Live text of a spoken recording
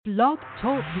Blog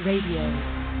Talk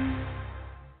Radio.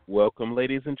 Welcome,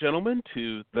 ladies and gentlemen,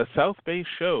 to the South Bay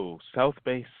Show, South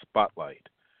Bay Spotlight,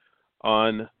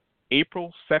 on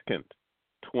April 2nd,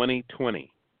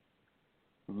 2020.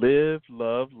 Live,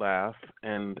 love, laugh,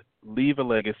 and leave a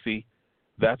legacy.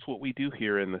 That's what we do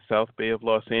here in the South Bay of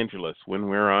Los Angeles when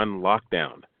we're on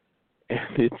lockdown.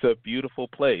 And it's a beautiful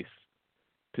place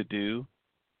to do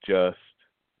just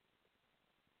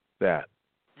that.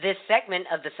 This segment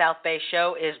of the South Bay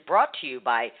Show is brought to you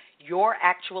by Your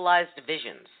Actualized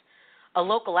Visions. A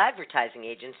local advertising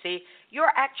agency, Your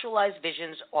Actualized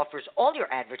Visions offers all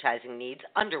your advertising needs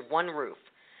under one roof.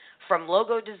 From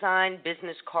logo design,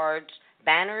 business cards,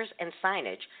 banners, and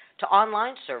signage to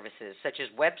online services such as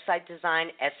website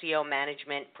design, SEO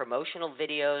management, promotional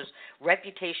videos,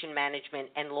 reputation management,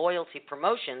 and loyalty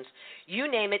promotions, you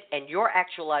name it, and Your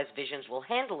Actualized Visions will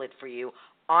handle it for you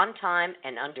on time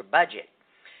and under budget.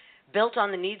 Built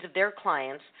on the needs of their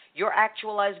clients, Your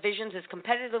Actualized Visions is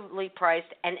competitively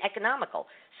priced and economical,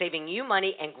 saving you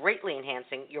money and greatly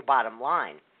enhancing your bottom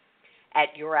line.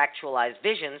 At Your Actualized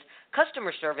Visions,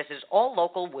 customer service is all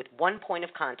local with one point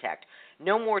of contact.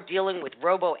 No more dealing with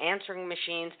robo-answering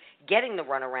machines, getting the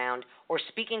runaround, or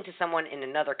speaking to someone in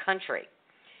another country.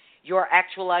 Your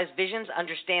Actualized Visions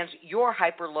understands your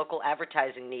hyper-local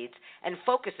advertising needs and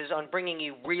focuses on bringing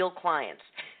you real clients.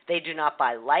 They do not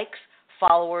buy likes,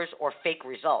 followers, or fake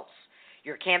results.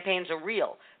 Your campaigns are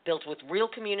real, built with real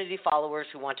community followers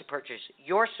who want to purchase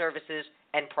your services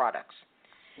and products.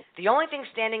 The only thing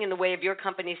standing in the way of your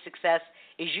company's success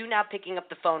is you now picking up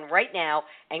the phone right now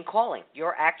and calling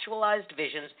Your Actualized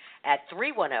Visions at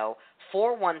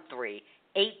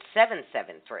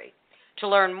 310-413-8773. To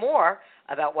learn more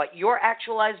about what Your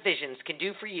Actualized Visions can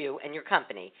do for you and your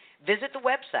company, visit the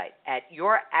website at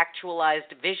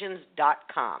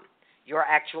youractualizedvisions.com. Your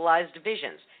Actualized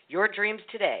Visions, your dreams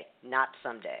today, not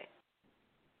someday.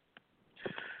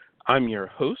 I'm your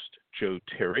host, Joe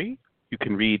Terry. You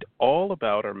can read all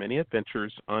about our many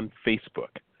adventures on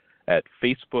Facebook at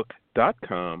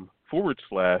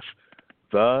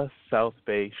facebook.com/The South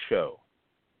Bay Show.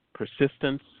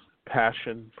 Persistence,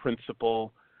 passion,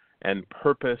 principle, and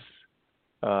purpose.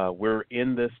 We're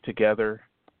in this together.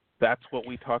 That's what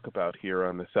we talk about here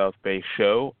on the South Bay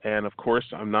Show. And, of course,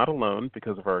 I'm not alone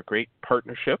because of our great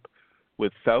partnership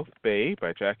with South Bay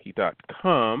by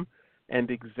Jackie.com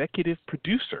and executive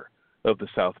producer of the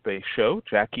South Bay Show,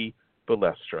 Jackie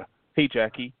Balestra. Hey,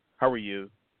 Jackie, how are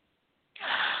you?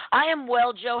 I am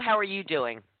well, Joe. How are you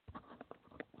doing?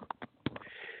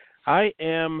 I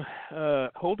am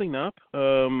holding up.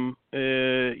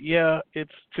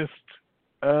 It's just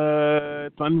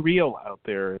it's unreal out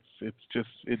there. It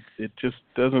just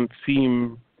doesn't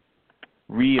seem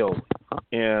real,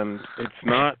 and it's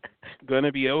not going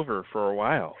to be over for a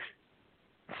while.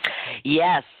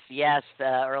 Yes.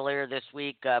 Earlier this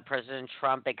week, President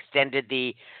Trump extended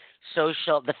the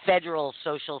federal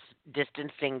social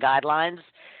distancing guidelines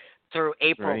through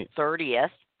April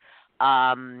 30th.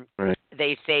 Right.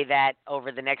 They say that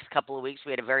over the next couple of weeks,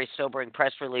 we had a very sobering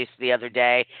press release the other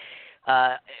day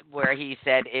where he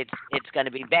said it's going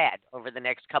to be bad over the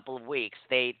next couple of weeks.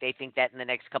 They think that in the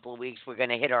next couple of weeks we're going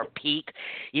to hit our peak.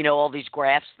 You know, all these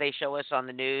graphs they show us on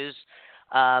the news,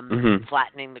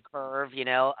 flattening the curve.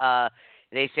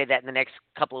 They say that in the next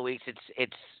couple of weeks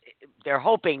they're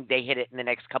hoping they hit it in the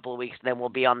next couple of weeks, and then we'll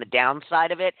be on the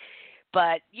downside of it.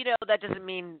 But that doesn't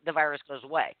mean the virus goes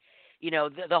away. The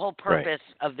whole purpose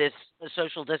of this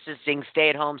social distancing,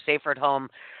 stay at home, safer at home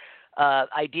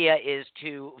idea is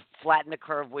to flatten the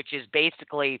curve, which is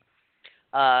basically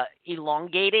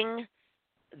elongating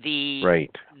the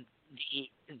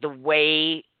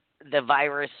way the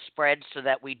virus spreads so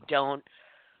that we don't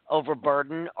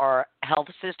overburden our health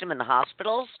system in the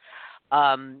hospitals.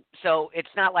 So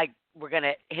it's not like we're going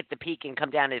to hit the peak and come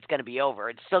down and it's going to be over.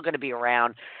 It's still going to be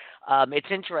around.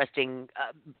 It's interesting,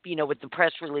 with the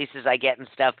press releases I get and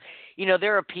stuff,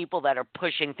 there are people that are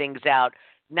pushing things out,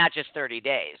 not just 30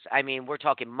 days. I mean, we're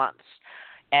talking months.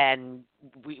 And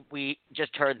we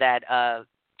just heard that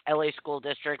LA school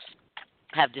districts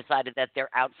have decided that they're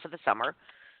out for the summer,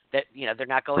 that, they're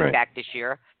not going back this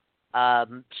year.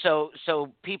 So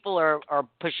people are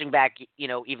pushing back,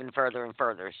 even further and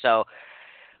further. So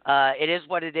it is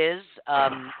what it is.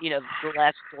 The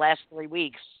last 3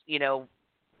 weeks,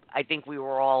 I think we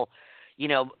were all,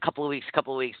 a couple of weeks,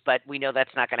 but we know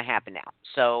that's not going to happen now.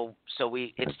 So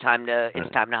it's time to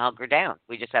hunker down.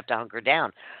 We just have to hunker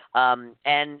down.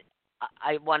 And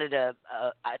I wanted to,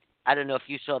 I don't know if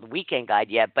you saw the weekend guide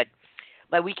yet, but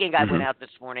my weekend guide went out this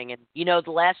morning, and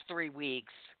the last 3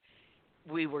 weeks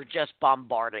we were just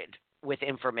bombarded with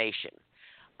information.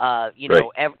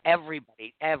 Right.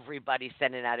 Everybody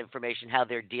sending out information how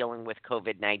they're dealing with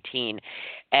COVID-19,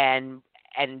 and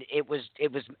it was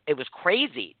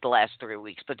crazy the last 3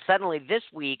 weeks. But suddenly this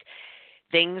week,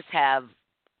 things have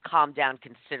calmed down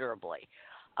considerably.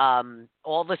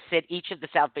 Each of the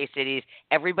South Bay cities,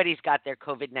 everybody's got their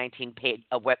COVID-19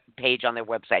 web page on their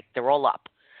website. They're all up.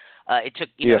 It took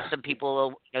some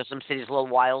people, some cities a little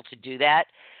while to do that,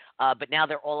 but now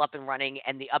they're all up and running,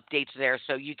 and the updates there.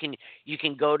 So you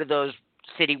can go to those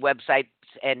city websites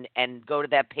and go to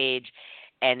that page,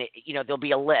 and there'll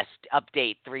be a list: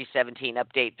 update 317,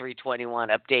 update 321,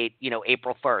 update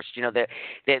April 1st.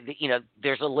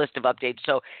 There's a list of updates.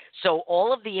 So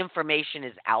all of the information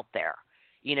is out there.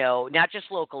 Not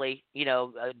just locally.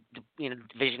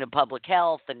 Division of Public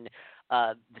Health and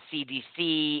the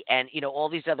CDC and all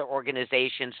these other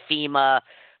organizations, FEMA,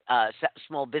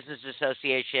 Small Business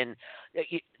Association.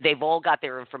 They've all got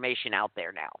their information out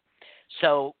there now.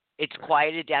 So it's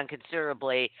quieted down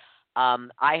considerably.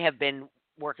 I have been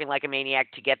working like a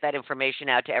maniac to get that information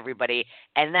out to everybody,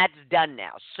 and that's done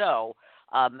now. So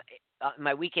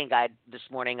my weekend guide this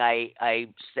morning, I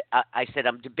said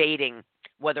I'm debating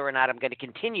whether or not I'm going to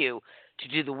continue to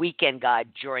do the weekend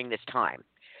guide during this time.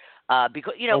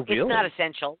 Because, really? It's not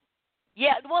essential.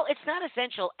 Yeah, well, it's not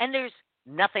essential, and there's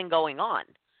nothing going on.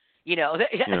 The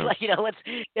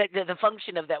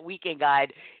function of that weekend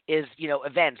guide is,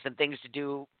 events and things to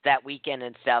do that weekend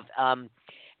and stuff.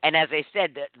 And as I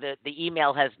said, the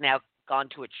email has now gone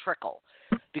to a trickle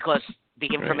because the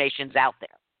information's out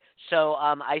there. So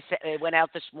I went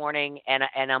out this morning,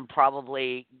 and I'm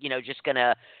probably, just going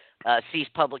to cease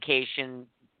publication,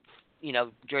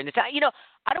 during the time.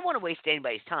 I don't want to waste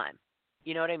anybody's time.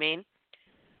 You know what I mean?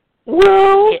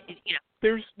 Well,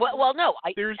 there's. Well, no.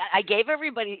 I gave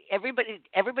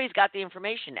everybody's got the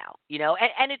information now.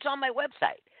 And it's on my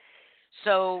website.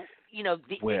 So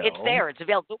it's there. It's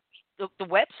available. The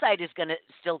website is going to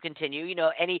still continue.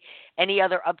 Any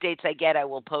other updates I get, I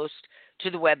will post to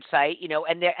the website.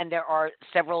 And there are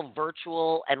several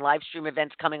virtual and live stream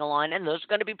events coming along, and those are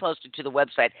going to be posted to the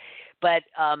website. But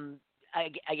I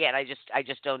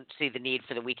just don't see the need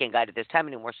for the weekend guide at this time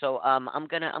anymore. So I'm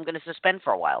gonna suspend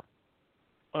for a while.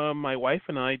 My wife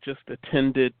and I just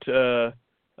attended At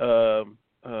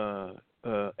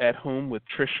Home with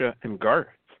Trisha and Garth.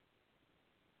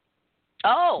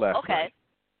 Oh, last okay. night.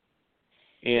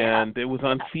 And it was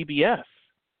on CBS.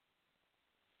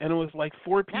 And it was like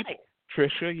 4 people. Nice.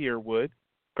 Trisha Yearwood,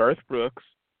 Garth Brooks,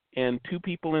 and 2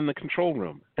 people in the control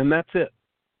room. And that's it.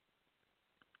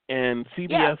 And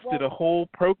CBS did a whole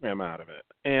program out of it.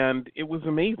 And it was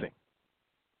amazing.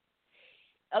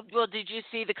 Well, did you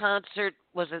see the concert?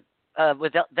 Was it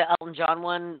with the Elton John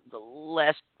one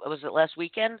last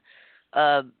weekend?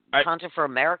 Concert for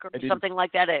America or something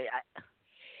like that?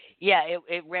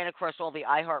 It ran across all the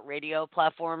iHeartRadio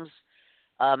platforms,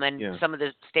 and some of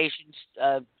the stations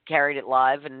carried it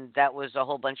live, and that was a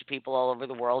whole bunch of people all over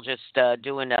the world just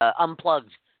doing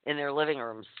unplugged in their living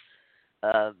rooms.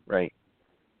 Right.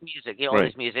 Music, all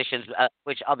these musicians,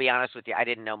 which I'll be honest with you, I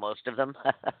didn't know most of them.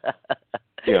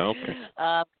 Yeah, okay.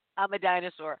 I'm a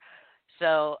dinosaur.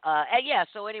 So,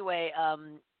 so anyway,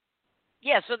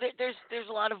 so there's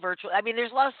a lot of virtual,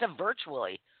 there's a lot of stuff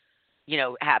virtually,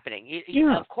 happening.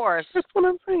 Of course. That's what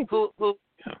I'm saying.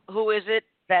 Who is it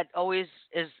that always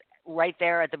is right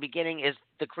there at the beginning is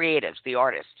the creatives, the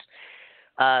artists.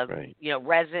 Right.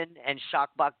 Resin and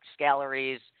Shockbox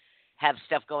galleries have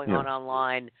stuff going on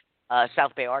online.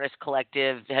 South Bay Artist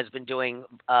Collective has been doing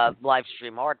live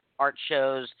stream art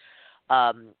shows.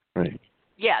 Right.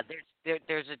 Yeah,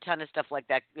 there's a ton of stuff like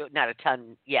that. Not a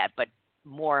ton yet, but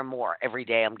more and more every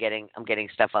day. I'm getting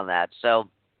stuff on that. So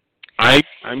I'm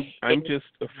just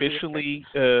officially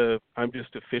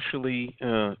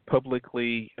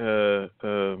publicly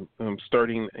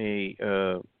starting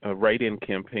a write-in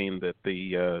campaign that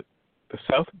the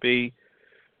South Bay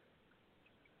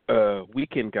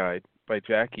Weekend Guide by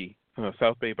Jackie.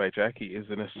 South Bay by Jackie is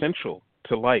an essential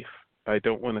to life. I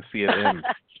don't want to see it end.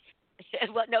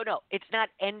 Well, no, it's not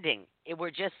ending. We're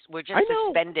just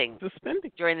suspending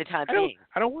during the time being.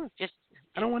 I don't want it to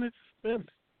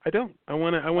suspend. I don't. I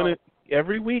want to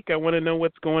every week. I want to know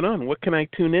what's going on. What can I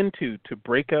tune into to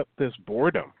break up this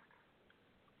boredom?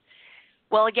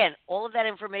 Well, again, all of that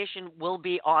information will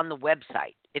be on the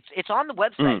website. It's on the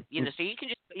website, so you can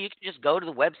just go to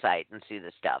the website and see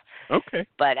the stuff. Okay.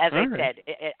 But as I said,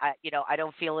 I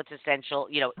don't feel it's essential.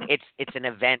 It's an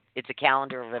event. It's a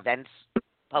calendar of events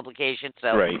publication.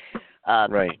 So right.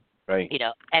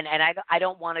 And I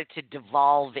don't want it to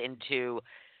devolve into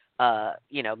I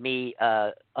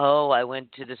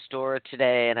went to the store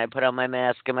today and I put on my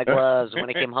mask and my gloves. And when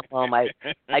I came home, I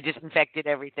disinfected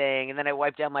everything and then I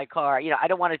wiped down my car. I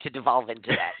don't want it to devolve into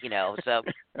that. So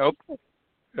Okay.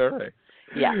 All right.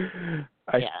 yeah,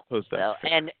 I yeah. suppose that's So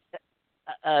fair. and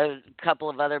a couple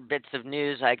of other bits of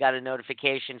news. I got a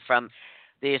notification from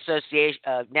the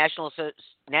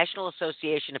National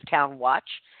Association of Town Watch.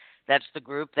 That's the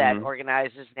group that Mhm.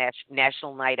 organizes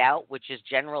National Night Out, which is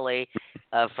generally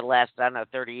for the last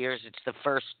 30 years. It's the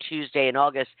first Tuesday in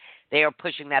August. They are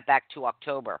pushing that back to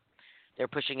October. They're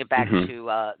pushing it back Mhm. to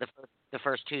the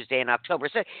first Tuesday in October.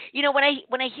 So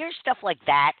when I hear stuff like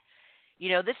that,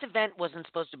 this event wasn't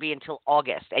supposed to be until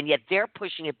August, and yet they're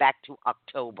pushing it back to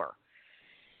October.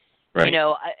 Right.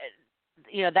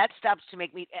 That stops to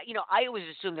make me. I always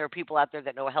assume there are people out there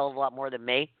that know a hell of a lot more than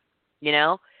me. You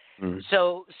know, Mhm.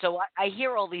 so I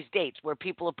hear all these dates where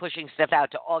people are pushing stuff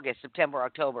out to August, September,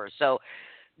 October. So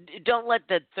don't let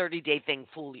the 30-day thing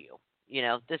fool you.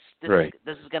 Right.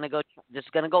 This is going to go. This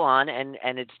is going to go on,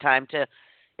 and it's time to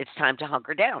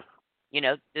hunker down.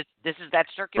 This is that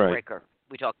circuit Right. breaker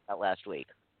we talked about last week.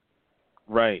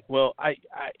 Right. Well, I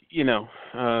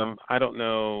don't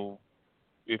know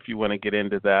if you want to get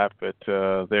into that, but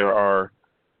there are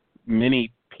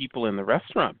many people in the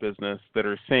restaurant business that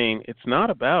are saying it's not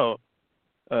about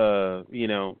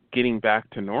getting back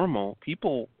to normal.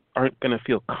 People aren't going to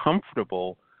feel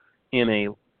comfortable in a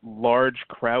large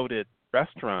crowded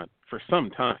restaurant for some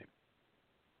time.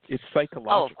 It's Oh, of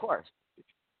psychological. course.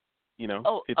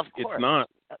 Oh, It's of course. not.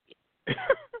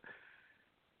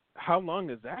 How long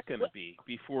is that going to be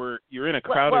before you're in a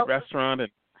crowded Well, restaurant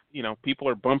and people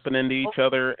are bumping into well, each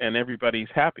other and everybody's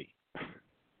happy?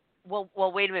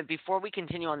 well, wait a minute. Before we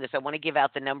continue on this, I want to give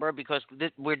out the number because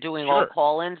we're doing all Sure.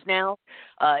 call-ins now.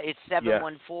 It's Yes.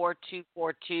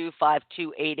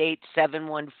 714-242-5288,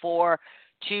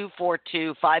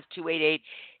 714-242-5288.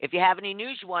 If you have any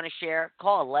news you want to share,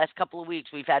 call. The last couple of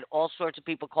weeks, we've had all sorts of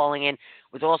people calling in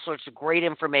with all sorts of great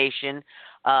information,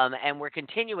 and we're going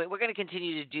to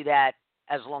continue to do that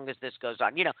as long as this goes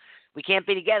on. We can't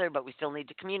be together, but we still need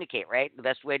to communicate, right? The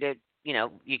best way to,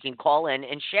 you can call in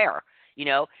and share.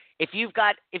 If you've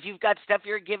got stuff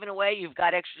you're giving away, you've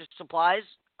got extra supplies,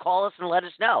 call us and let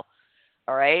us know.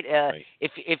 All right. Right.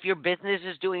 If your business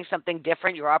is doing something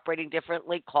different, you're operating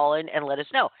differently, call in and let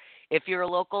us know. If you're a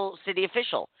local city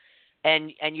official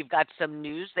and you've got some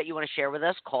news that you want to share with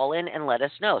us, call in and let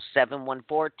us know.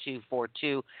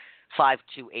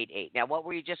 714-242-5288. Now, what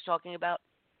were you just talking about?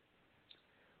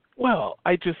 Well,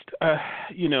 I just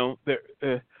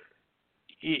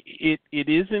it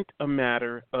isn't a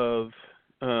matter of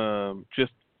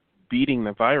just beating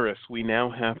the virus. We now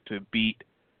have to beat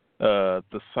the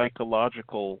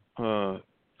psychological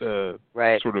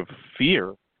Right. sort of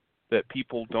fear that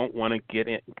people don't want to get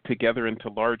together into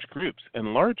large groups.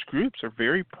 And large groups are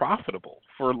very profitable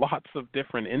for lots of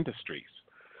different industries.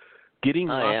 Getting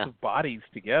lots of bodies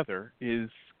together is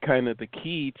kind of the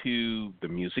key to the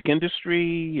music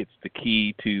industry. It's the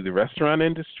key to the restaurant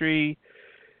industry.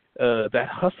 That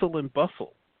hustle and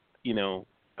bustle,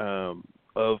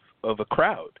 of a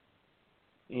crowd,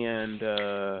 and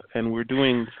we're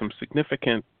doing some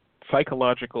significant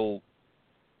psychological,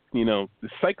 the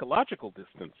psychological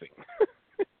distancing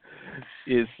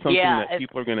is something that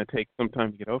people are going to take some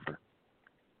time to get over.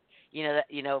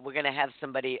 We're going to have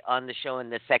somebody on the show in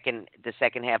the second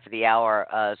half of the hour,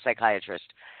 a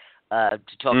psychiatrist, to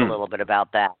talk a little bit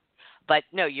about that. But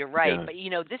no, you're right. Yeah. But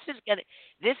this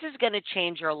is gonna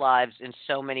change our lives in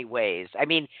so many ways. I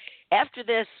mean, after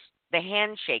this, the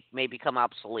handshake may become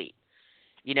obsolete.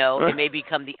 It may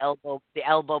become the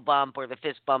elbow bump or the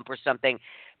fist bump or something.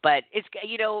 But it's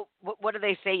what do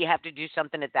they say? You have to do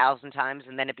something 1,000 times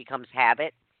and then it becomes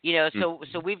habit. So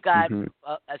we've got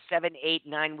a 7, 8,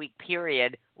 9 week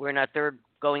period. We're in our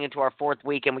going into our 4th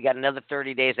week, and we got another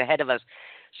 30 days ahead of us.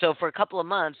 So for a couple of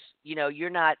months, you're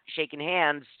not shaking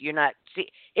hands. You're not.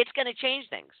 It's going to change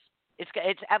things.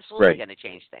 It's absolutely going to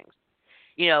change things.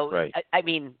 Right. I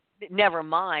mean, never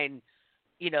mind.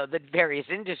 The various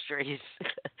industries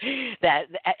that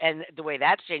and the way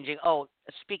that's changing. Oh,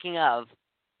 speaking of,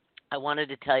 I wanted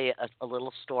to tell you a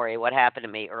little story. What happened to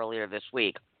me earlier this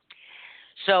week.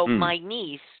 So my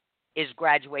niece is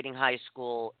graduating high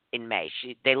school in May.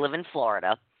 They live in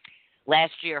Florida.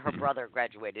 Last year, her brother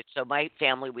graduated. So my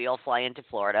family, we all fly into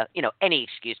Florida. Any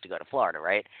excuse to go to Florida,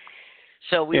 right?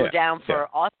 So we were down for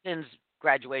Austin's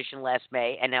graduation last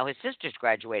May, and now his sister's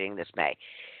graduating this May.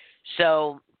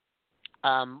 So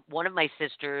one of my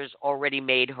sisters already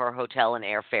made her hotel and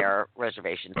airfare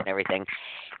reservations and everything.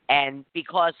 And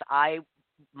because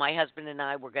my husband and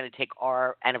I were going to take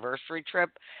our anniversary trip,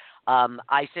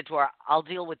 I said to her, I'll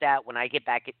deal with that when I get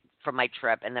back from my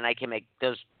trip, and then I can make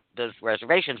those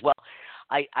reservations. Well,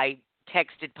 I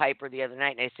texted Piper the other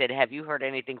night, and I said, have you heard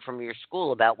anything from your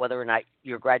school about whether or not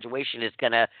your graduation is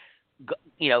going to,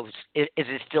 is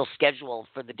it still scheduled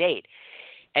for the date?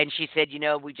 And she said,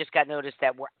 we just got notice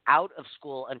that we're out of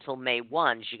school until May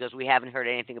 1. She goes, we haven't heard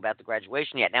anything about the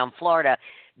graduation yet. Now in Florida,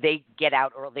 they get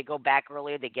out early. They go back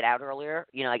earlier. They get out earlier,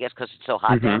 I guess because it's so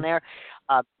hot down there.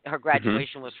 Her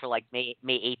graduation was for like May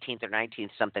 18th or 19th,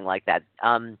 something like that.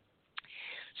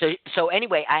 So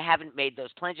anyway, I haven't made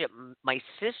those plans yet. My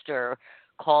sister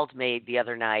called me the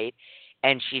other night,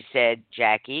 and she said,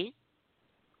 Jackie,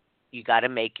 you got to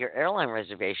make your airline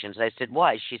reservations. I said,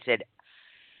 why? She said,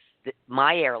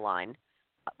 my airline,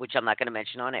 which I'm not going to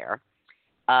mention on air,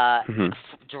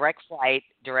 direct flight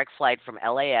from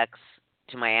LAX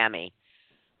to Miami,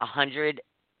 $157.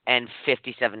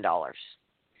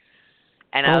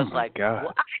 And I was like, God.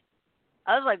 What?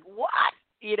 I was like, what?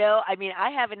 I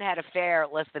haven't had a fare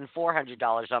less than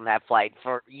 $400 on that flight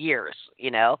for years,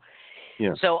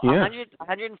 Yeah. So yeah.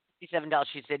 $157.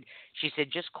 She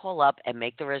said, just call up and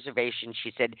make the reservation.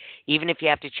 She said, even if you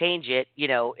have to change it,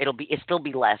 it'll still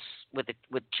be less with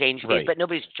change fees, Right. but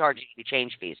nobody's charging you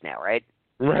change fees now, right?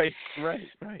 Right.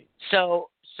 So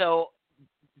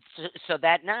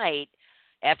that night,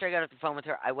 after I got off the phone with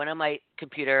her, I went on my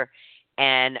computer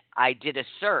and I did a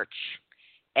search,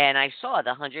 and I saw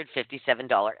the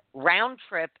 $157 round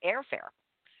trip airfare.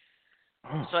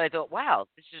 Oh. So I thought, wow,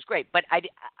 this is great. But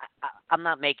I'm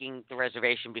not making the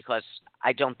reservation because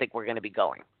I don't think we're going to be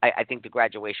going. I think the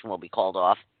graduation will be called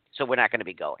off, so we're not going to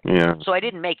be going. Yeah. So I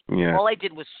didn't make it. Yeah. All I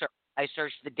did was search. I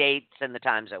searched the dates and the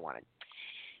times I wanted.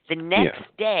 The next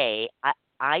day,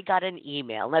 I got an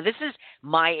email. Now, this is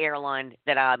my airline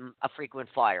that I'm a frequent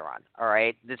flyer on, all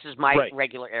right? This is my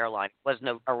regular airline. It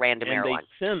wasn't a random airline. And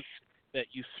they sensed that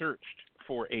you searched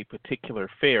for a particular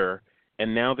fare,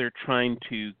 and now they're trying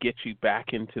to get you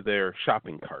back into their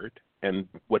shopping cart. And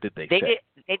what did they say?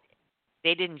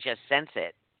 They didn't just sense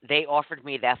it. They offered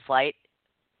me that flight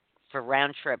for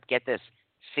round trip. Get this,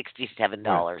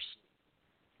 $67.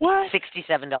 What?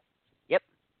 $67. Yep.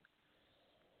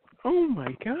 Oh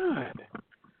my God.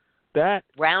 That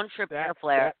round trip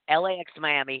airfare, LAX to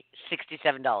Miami,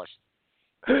 $67.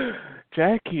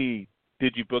 Jackie,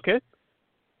 did you book it?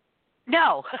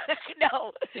 No,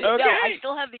 no, Okay. no. I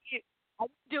still have I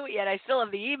didn't do it yet. I still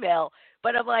have the email,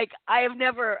 but I'm like, I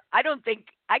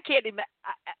can't imagine.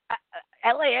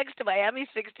 LAX to Miami,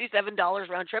 $67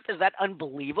 round trip. Is that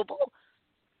unbelievable?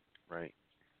 Right.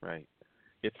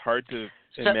 It's hard to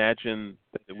imagine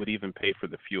that it would even pay for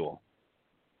the fuel.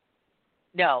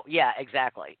 No, yeah,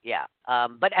 exactly, yeah.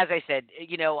 But as I said,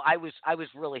 I was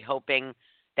really hoping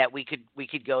that we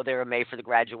could go there in May for the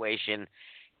graduation.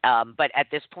 But at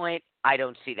this point, I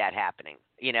don't see that happening.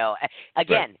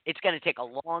 Again, It's going to take a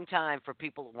long time for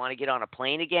people who want to get on a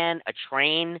plane again, a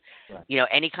train,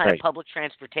 any kind of public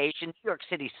transportation, New York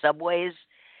City subways.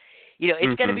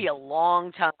 It's going to be a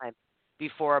long time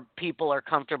before people are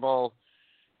comfortable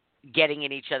getting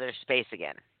in each other's space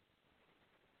again.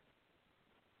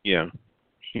 Yeah.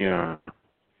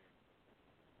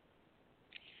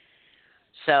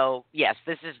 So yes,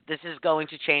 this is going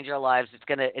to change our lives. It's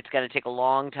gonna take a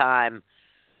long time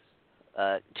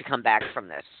to come back from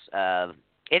this.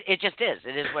 It just is.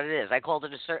 It is what it is. I called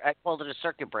it a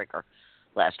circuit breaker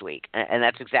last week, and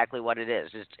that's exactly what it is.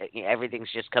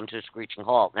 Everything's just come to a screeching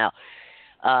halt. Now,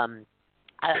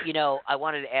 I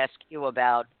wanted to ask you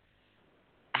about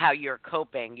how you're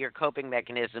coping, your coping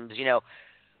mechanisms.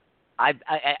 I've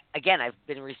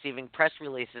been receiving press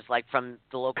releases like from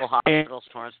the local hospitals,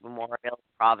 Torrance Memorial,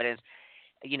 Providence,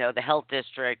 the health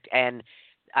district, and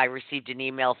I received an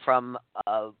email from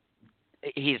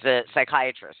he's a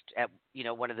psychiatrist at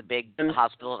one of the big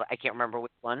hospitals. I can't remember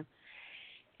which one,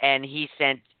 and they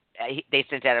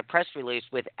sent out a press release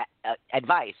with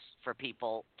advice for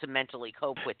people to mentally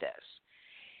cope with this.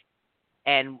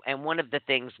 And one of the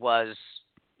things was,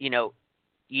 you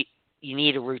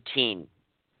need a routine.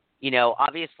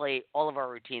 Obviously all of our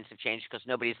routines have changed because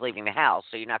nobody's leaving the house.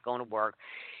 So you're not going to work.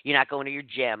 You're not going to your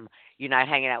gym. You're not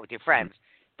hanging out with your friends.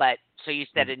 But so you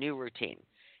set a new routine,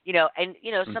 and,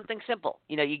 something simple.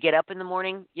 You get up in the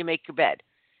morning, you make your bed,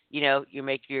 you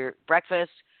make your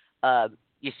breakfast,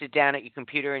 you sit down at your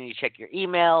computer and you check your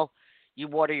email, you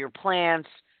water your plants,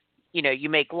 you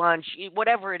make lunch,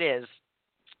 whatever it is.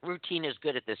 Routine is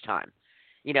good at this time.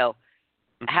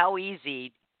 How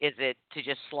easy is it to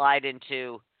just slide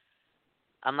into,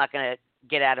 I'm not going to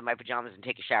get out of my pajamas and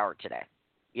take a shower today.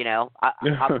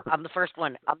 I'm the first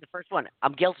one.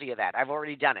 I'm guilty of that. I've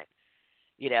already done it.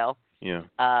 Yeah.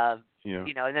 Yeah.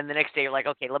 And then the next day you're like,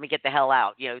 okay, let me get the hell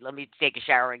out. Let me take a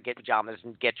shower and get pajamas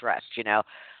and get dressed.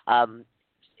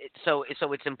 So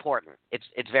it's important.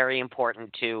 It's very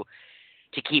important to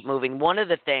keep moving. One of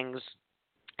the things,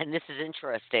 and this is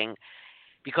interesting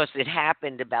because it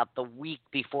happened about the week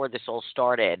before this all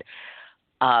started.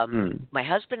 My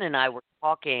husband and I were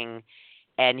talking,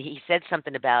 and he said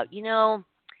something about, we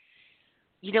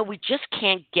just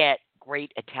can't get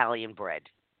great Italian bread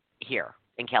here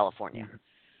in California.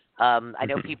 I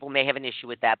know people may have an issue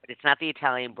with that, but it's not the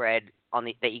Italian bread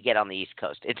that you get on the East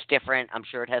Coast. It's different. I'm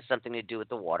sure it has something to do with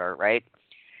the water, right?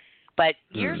 But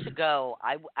years ago,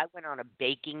 I went on a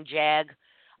baking jag,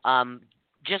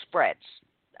 just breads,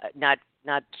 not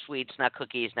sweets, not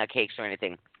cookies, not cakes or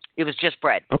anything. It was just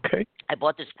bread. Okay. I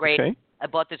bought this great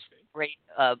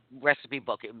recipe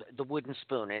book, The Wooden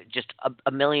Spoon, just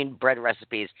a million bread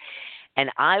recipes, and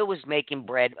I was making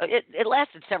bread. It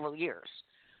lasted several years.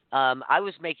 I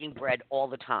was making bread all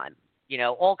the time.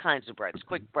 All kinds of breads,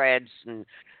 quick breads, and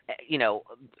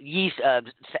yeast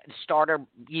sourdough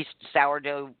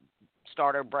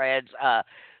starter breads,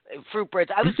 fruit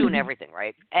breads. I was doing everything,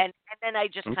 right? And then I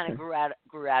just kind of grew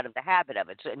out of the habit of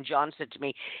it. So, and John said to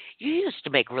me, "You used to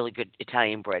make really good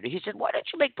Italian bread." He said, "Why don't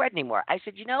you make bread anymore?" I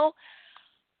said,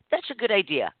 "That's a good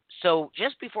idea." So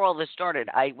just before all this started,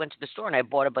 I went to the store and I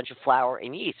bought a bunch of flour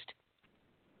and yeast.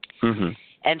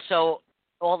 And so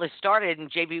all this started,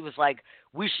 and JB was like,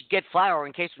 "We should get flour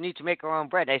in case we need to make our own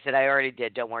bread." And I said, "I already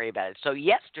did. Don't worry about it." So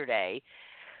yesterday,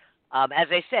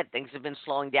 as I said, things have been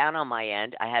slowing down on my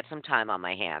end. I had some time on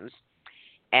my hands,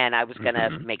 and I was going to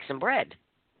make some bread.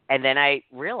 And then I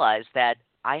realized that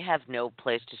I have no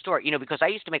place to store it, because I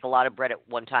used to make a lot of bread at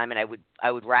one time, and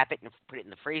I would wrap it and put it in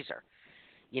the freezer.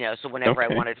 So whenever I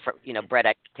wanted bread,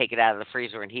 I could take it out of the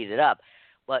freezer and heat it up.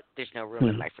 But there's no room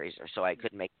in my freezer, so I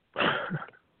couldn't make bread.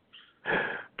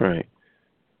 Right.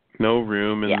 No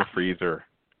room in the freezer.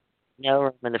 No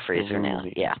room in the freezer now.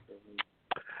 Yeah.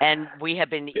 And we've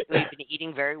been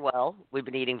eating very well. We're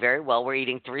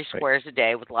eating 3 squares a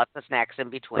day with lots of snacks in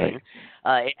between.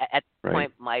 At this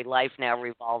point, my life now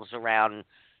revolves around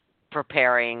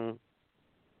preparing,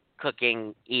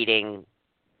 cooking, eating,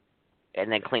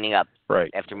 and then cleaning up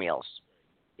after meals.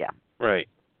 Yeah. Right.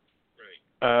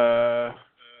 I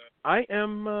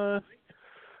am,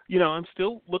 I'm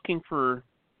still looking for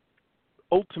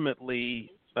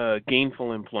ultimately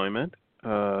gainful employment.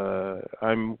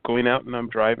 I'm going out and I'm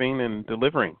driving and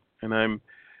delivering, and I'm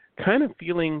kind of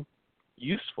feeling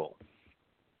useful.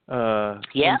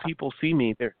 When people see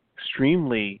me, they're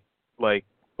extremely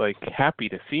happy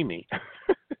to see me.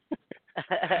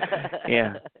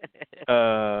 Yeah.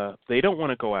 They don't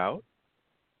want to go out.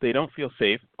 They don't feel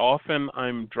safe. Often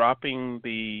I'm dropping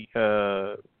the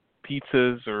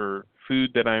pizzas or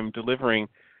food that I'm delivering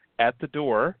at the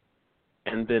door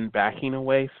and then backing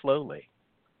away slowly.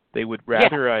 They would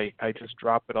rather I just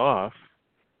drop it off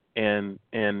and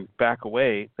back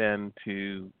away than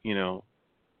to,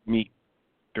 meet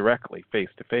directly face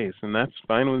to face, and that's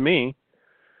fine with me.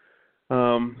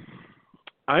 I'm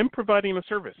providing a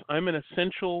service. I'm an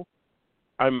essential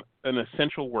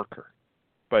worker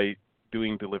by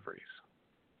doing deliveries.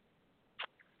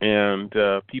 And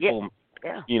people,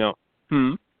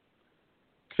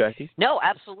 Jackie? No,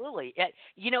 absolutely.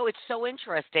 It's so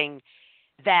interesting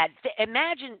that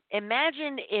imagine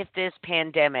if this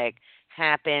pandemic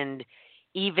happened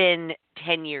even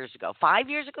 10 years ago, 5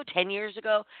 years ago, 10 years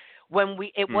ago, when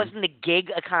it wasn't a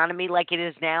gig economy like it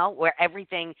is now, where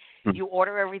everything, you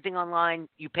order everything online,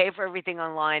 you pay for everything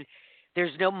online,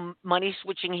 there's no money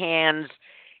switching hands.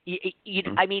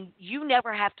 I mean, you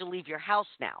never have to leave your house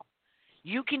now.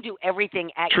 You can do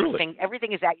everything at your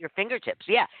everything is at your fingertips.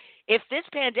 Yeah. If this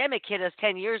pandemic hit us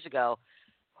 10 years ago,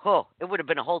 it would have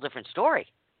been a whole different story.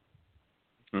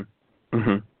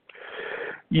 Mm-hmm.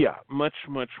 Yeah, much,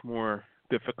 much more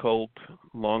difficult,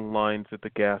 long lines at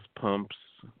the gas pumps,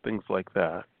 things like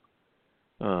that,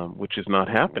 which is not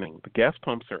happening. The gas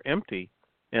pumps are empty,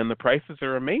 and the prices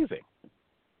are amazing.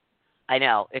 I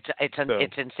know.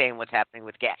 It's insane what's happening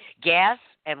with gas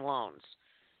and loans.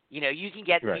 You can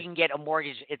get a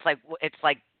mortgage. It's like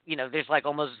there's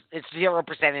almost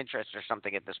 0% interest or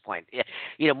something at this point.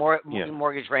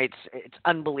 Mortgage rates, it's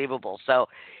unbelievable. So,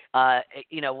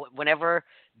 whenever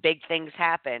big things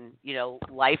happen,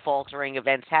 life-altering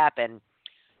events happen,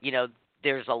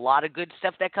 there's a lot of good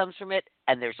stuff that comes from it,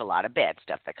 and there's a lot of bad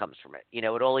stuff that comes from it. It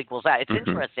all equals out. It's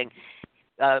interesting.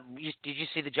 Did you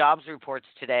see the jobs reports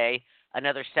today?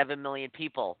 Another 7 million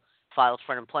people filed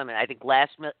for unemployment. I think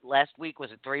last week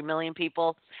was it 3 million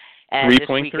people, and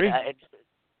 3.3.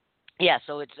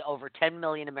 so it's over 10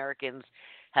 million Americans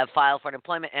have filed for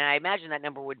unemployment, and I imagine that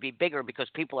number would be bigger because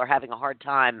people are having a hard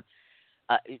time,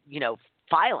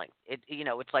 filing.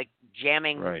 It's like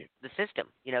jamming Right. the system.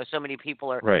 So many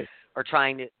people Right. are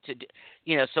trying to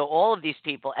so all of these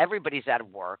people, everybody's out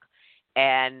of work,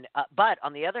 and but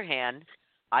on the other hand,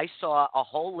 I saw a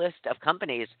whole list of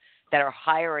companies that are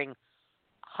hiring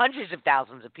hundreds of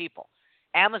thousands of people.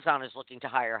 Amazon is looking to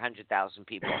hire 100,000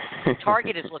 people.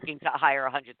 Target is looking to hire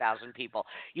 100,000 people.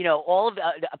 All of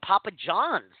Papa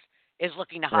John's is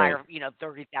looking to hire, Right.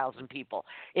 30,000 people.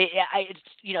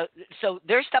 So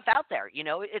there's stuff out there.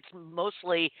 It's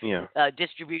mostly Yeah.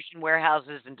 distribution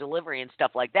warehouses and delivery and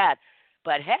stuff like that.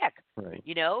 But heck, Right.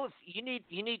 if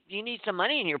you need some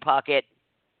money in your pocket,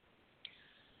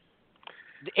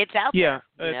 it's out Yeah.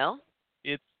 there.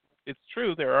 It's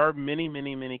true. There are many,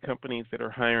 many, many companies that are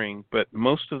hiring, but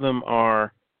most of them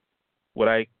are what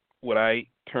I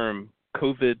term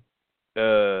COVID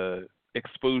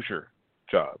exposure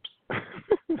jobs.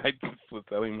 I just was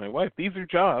telling my wife, these are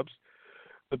jobs.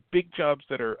 The big jobs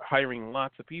that are hiring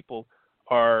lots of people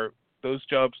are those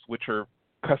jobs which are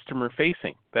customer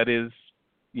facing. That is,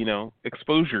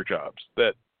 exposure jobs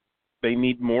that they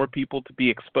need more people to be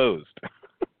exposed.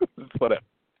 That's what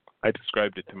I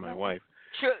described it to my wife.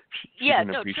 True. She Yeah.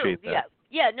 didn't No. appreciate True. that.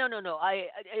 Yeah. No.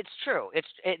 It's true.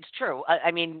 It's true. I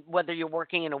mean, whether you're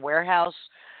working in a warehouse,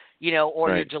 or you're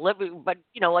Right. delivering, but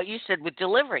like you said with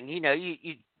delivering,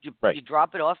 Right. you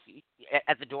drop it off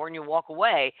at the door and you walk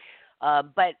away.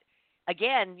 But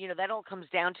again, that all comes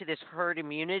down to this herd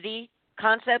immunity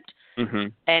concept,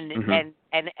 Mhm. and Mhm.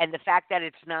 and the fact that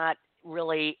it's not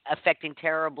really affecting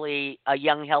terribly a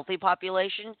young healthy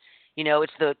population.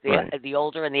 It's Right. the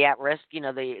older and the at risk,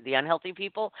 the unhealthy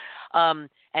people, and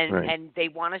Right. they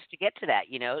want us to get to that,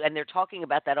 and they're talking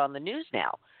about that on the news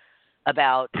now,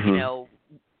 about Mhm.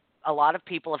 a lot of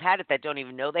people have had it that don't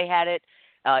even know they had it.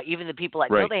 Even the people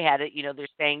that know Right. they had it, they're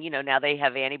saying, now they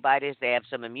have antibodies, they have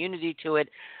some immunity to it.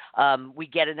 We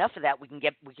get enough of that, we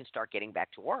can start getting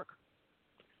back to work.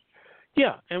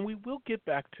 Yeah, and we will get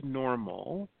back to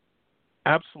normal.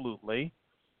 Absolutely.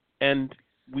 And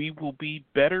we will be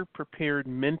better prepared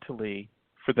mentally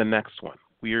for the next one.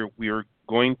 We are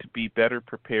going to be better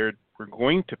prepared. We're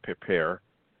going to prepare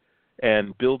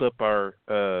and build up our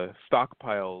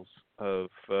stockpiles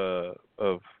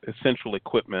of essential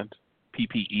equipment,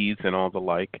 PPEs and all the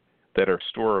like that are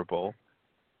storable,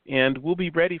 and we'll be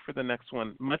ready for the next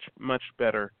one, much, much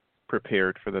better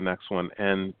prepared for the next one.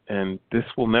 And this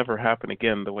will never happen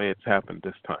again the way it's happened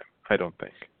this time, I don't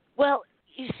think. Well,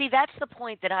 you see, that's the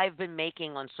point that I've been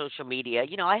making on social media.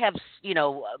 I have,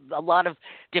 a lot of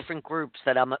different groups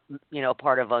that I'm,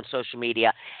 part of on social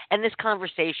media, and this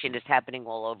conversation is happening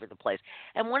all over the place.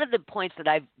 And one of the points that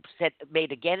I've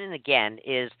made again and again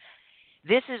is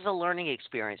this is a learning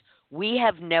experience. We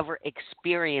have never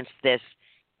experienced this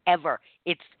ever.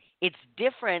 It's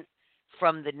different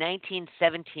from the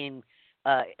 1917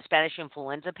 Spanish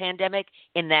influenza pandemic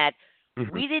in that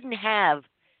Mhm. we didn't have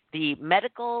the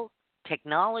medical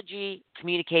technology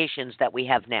communications that we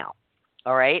have now.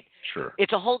 All right? Sure.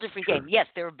 It's a whole different Sure. game. Yes,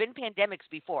 there have been pandemics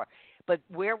before, but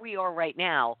where we are right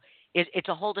now it's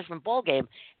a whole different ball game,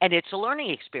 and it's a learning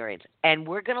experience. And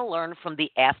we're going to learn from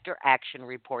the after action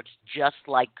reports, just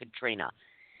like Katrina,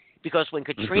 because when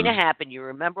Katrina happened, you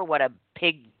remember what a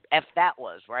pig f that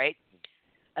was, right?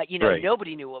 Right.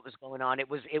 Nobody knew what was going on. It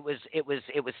was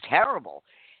terrible.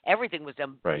 Everything was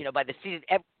done, Right. by the seat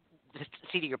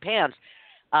of your pants.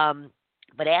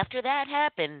 But after that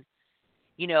happened,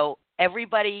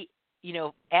 everybody,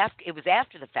 it was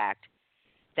after the fact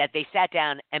that they sat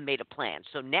down and made a plan.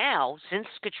 So now, since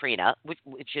Katrina,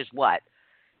 which is what?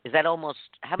 Is that almost,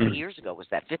 how many years ago was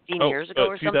that? 15 years ago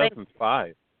or something?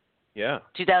 2005. Yeah.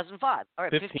 2005. All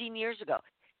right, 15. 15 years ago.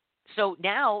 So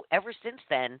now, ever since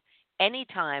then,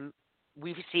 anytime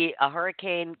we see a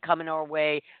hurricane coming our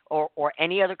way or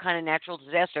any other kind of natural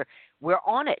disaster, we're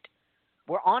on it.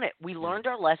 We're on it. We learned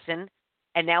our lesson,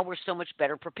 and now we're so much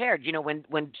better prepared.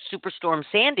 When Superstorm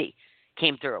Sandy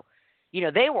came through,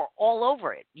 they were all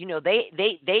over it.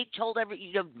 They told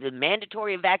the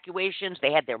mandatory evacuations.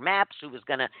 They had their maps. Who was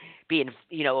going to be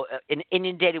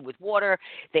inundated with water.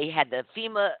 They had the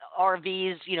FEMA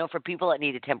RVs, for people that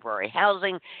needed temporary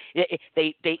housing.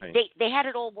 They had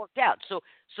it all worked out. So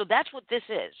that's what this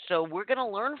is. So we're going to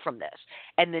learn from this.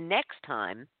 And the next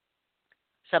time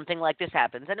something like this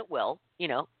happens, and it will,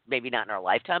 maybe not in our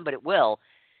lifetime, but it will,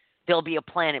 there'll be a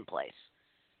plan in place.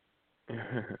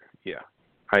 Yeah,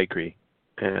 I agree.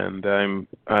 And I'm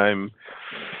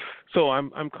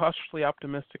cautiously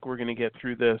optimistic we're going to get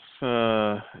through this.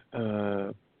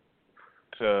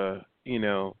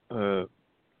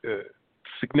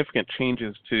 significant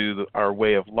changes to our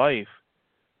way of life,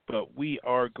 but we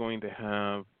are going to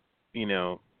have,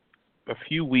 a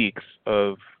few weeks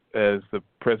of, as the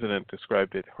president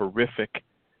described it, horrific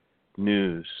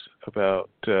news about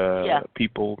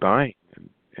people dying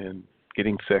and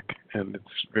getting sick, and it's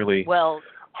really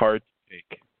hard to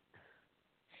take.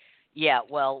 Yeah,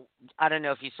 well, I don't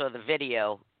know if you saw the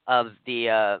video of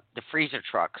the freezer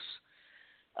trucks.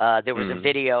 There was a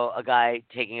video, a guy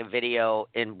taking a video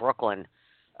in Brooklyn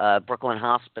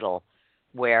Hospital,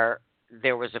 where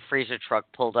there was a freezer truck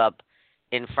pulled up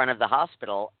in front of the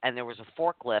hospital, and there was a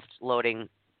forklift loading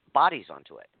bodies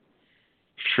onto it.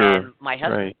 Sure. And my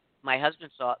husband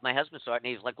saw it, and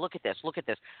he's like, "Look at this, look at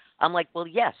this." I'm like, "Well,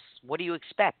 yes. What do you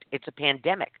expect? It's a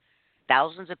pandemic.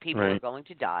 Thousands of people are going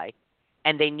to die,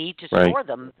 and they need to store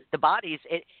them, the bodies,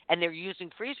 and they're using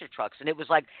freezer trucks." And it was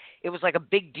like a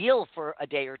big deal for a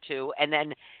day or two, and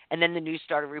then the news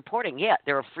started reporting,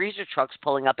 there are freezer trucks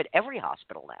pulling up at every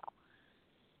hospital now.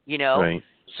 Right.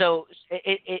 So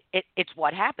it's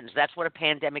what happens. That's what a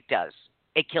pandemic does.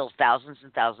 It kills thousands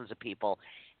and thousands of people,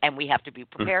 and we have to be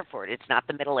prepared for it. It's not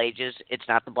the Middle Ages. It's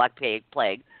not the Black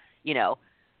Plague. So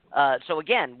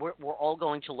again, we're all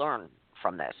going to learn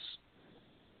from this.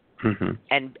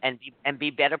 And be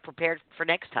better prepared for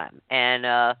next time. And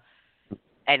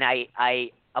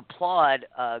I applaud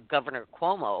Governor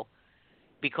Cuomo,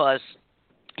 because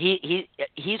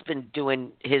he's been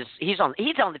doing he's on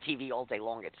the TV all day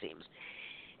long, it seems,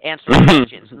 answering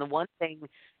questions. And the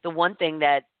one thing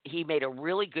that he made a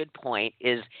really good point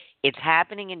is, it's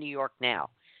happening in New York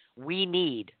now. We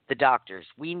need the doctors.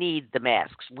 We need the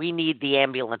masks. We need the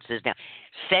ambulances now.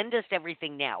 Send us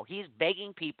everything now. He's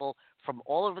begging people from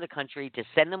all over the country to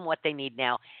send them what they need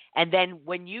now. And then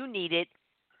when you need it,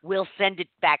 we'll send it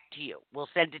back to you. We'll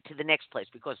send it to the next place,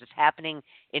 because it's happening.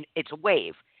 It's a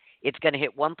wave. It's going to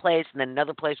hit one place and then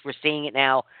another place. We're seeing it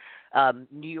now.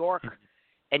 New York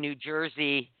and New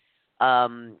Jersey, are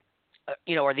the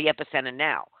epicenter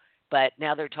now. But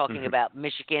now they're talking about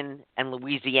Michigan and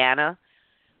Louisiana.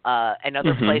 And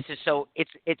other places, so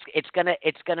it's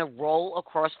gonna roll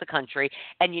across the country.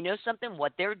 And you know something?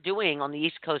 What they're doing on the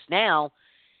East Coast now,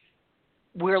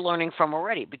 we're learning from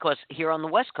already, because here on the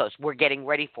West Coast, we're getting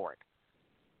ready for it.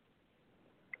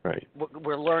 Right.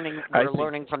 We're learning. We're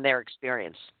learning from their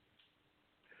experience.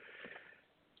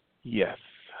 Yes,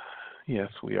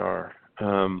 we are.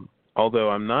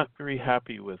 Although I'm not very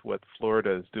happy with what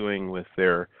Florida is doing with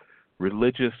their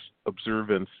religious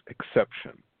observance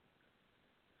exception.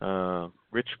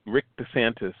 Rick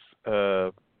DeSantis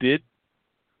did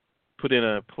put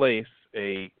in place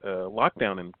a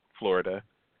lockdown in Florida,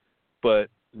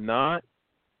 but not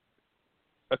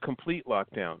a complete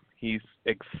lockdown. He's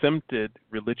exempted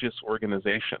religious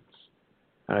organizations.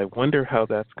 I wonder how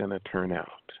that's going to turn out.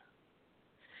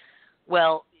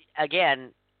 Well,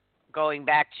 again, going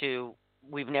back to,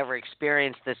 we've never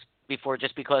experienced this before,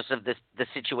 just because of the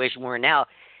situation we're in now.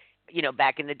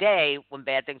 Back in the day, when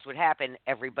bad things would happen,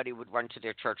 everybody would run to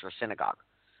their church or synagogue.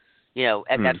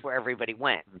 And that's where everybody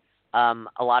went. A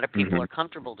lot of people are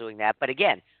comfortable doing that. But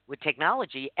again, with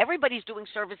technology, everybody's doing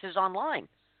services online.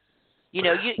 You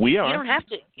don't have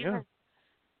to. You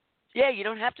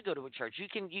don't have to go to a church.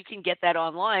 You can get that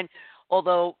online.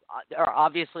 Although there are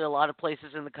obviously a lot of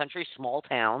places in the country, small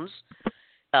towns,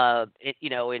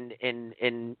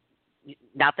 in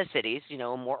not the cities,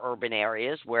 more urban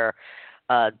areas where,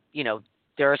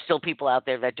 there are still people out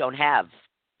there that don't have,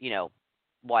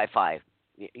 Wi-Fi.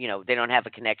 They don't have a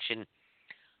connection,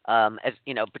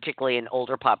 particularly in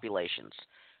older populations.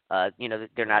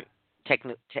 They're not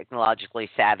technologically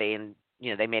savvy, and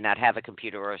they may not have a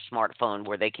computer or a smartphone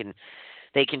where they can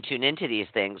tune into these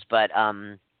things. But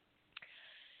I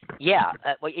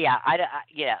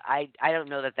don't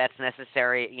know that that's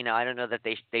necessary. I don't know that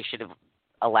they should have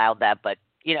allowed that, but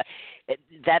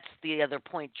that's the other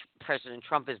point President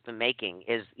Trump has been making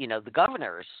is, the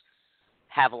governors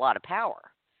have a lot of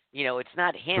power. It's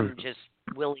not him just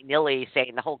willy-nilly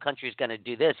saying the whole country is going to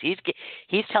do this. He's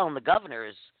telling the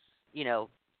governors,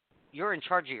 you're in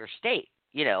charge of your state,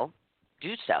 do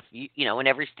stuff, and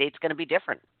every state's going to be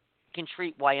different. You can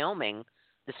treat Wyoming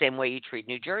the same way you treat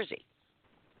New Jersey.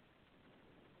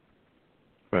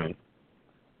 Right.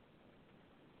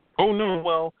 Oh, no,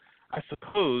 well, I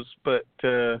suppose, but,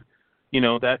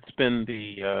 that's been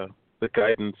the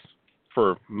guidance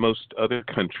for most other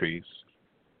countries,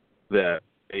 that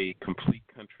a complete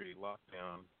country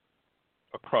lockdown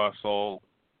across all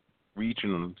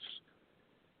regions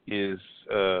is,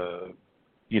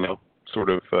 sort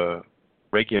of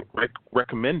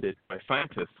recommended by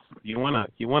scientists. You wanna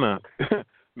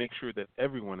make sure that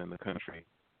everyone in the country,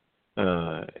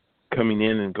 coming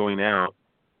in and going out,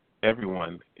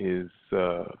 everyone is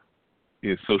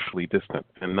socially distant,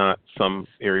 and not some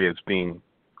areas being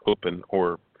open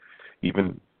or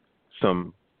even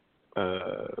some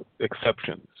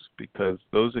exceptions, because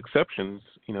those exceptions,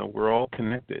 we're all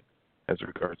connected as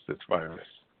regards this virus.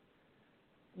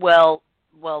 Well,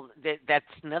 that's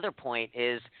another point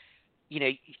is,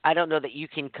 I don't know that you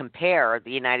can compare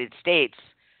the United States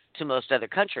to most other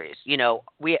countries.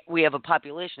 We have a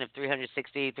population of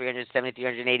 360, 370,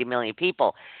 380 million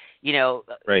people.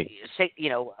 Right.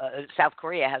 South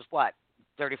Korea has what,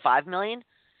 35 million?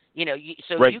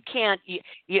 Right. You can't.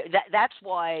 That's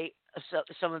why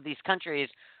some of these countries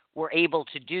were able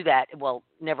to do that. Well,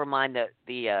 never mind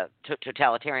the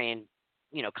totalitarian,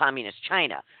 communist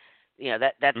China.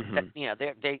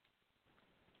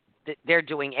 They're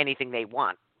doing anything they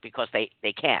want because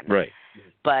they can. Right.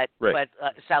 But right.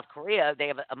 South Korea, they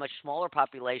have a much smaller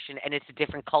population, and it's a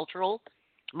different cultural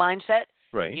mindset.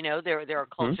 Right. There are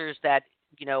cultures that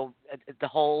the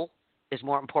whole is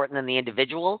more important than the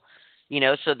individual.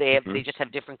 So they just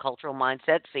have different cultural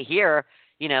mindsets. So here,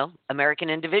 American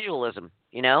individualism,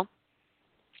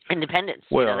 independence.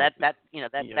 Well,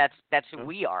 that's who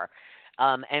we are.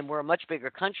 And we're a much bigger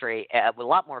country with a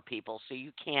lot more people, so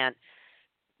you can't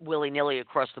willy-nilly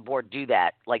across the board do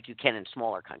that like you can in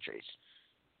smaller countries.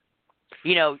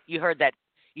 You heard that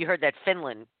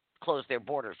Finland closed their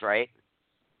borders, right?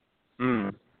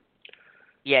 Mm.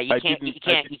 Yeah, you can't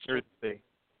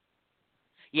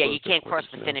cross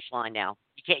the no. finish line now.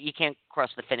 You can't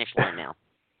cross the finish line now.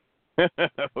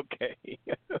 Okay.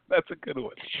 That's a good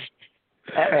one.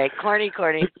 All right, corny.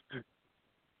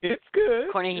 It's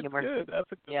good. Corny it's humor. Good.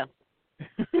 That's a good yeah.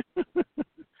 one.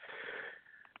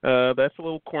 That's a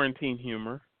little quarantine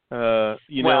humor. What?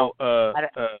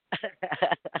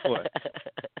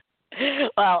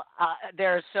 Well,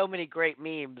 there are so many great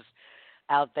memes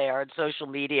out there on social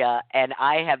media, and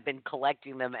I have been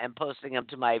collecting them and posting them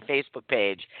to my Facebook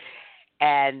page,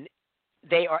 and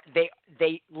they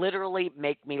literally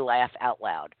make me laugh out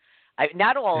loud.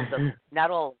 Not all of them,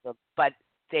 but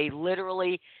they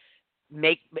literally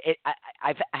make it.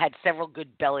 I've had several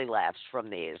good belly laughs from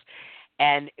these.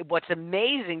 And what's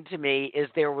amazing to me is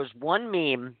there was one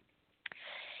meme,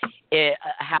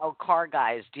 how car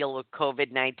guys deal with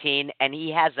COVID-19, and he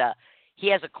has a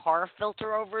car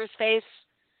filter over his face.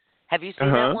 Have you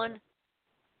seen that one?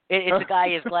 It's a guy,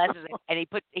 his glasses, and he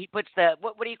puts the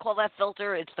what do you call that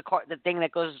filter? It's the thing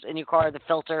that goes in your car, the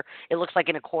filter. It looks like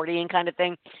an accordion kind of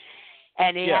thing,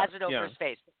 and he has it over his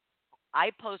face. I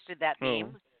posted that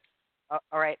meme.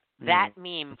 All right, that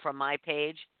meme from my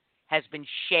page has been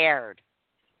shared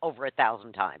over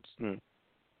 1,000 times. Oh,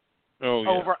 yeah.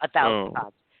 Over 1,000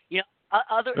 times. The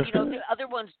other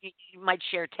ones you might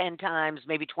share 10 times,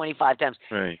 maybe 25 times.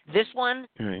 Right. This one,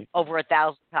 over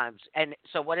 1,000 times. And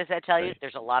so what does that tell you?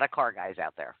 There's a lot of car guys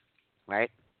out there,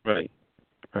 right? Right.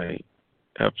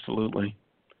 Absolutely.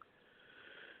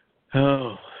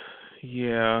 Oh,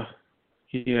 yeah.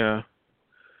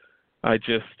 I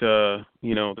just,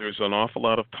 there's an awful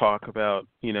lot of talk about,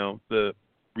 the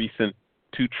recent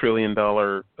 $2 trillion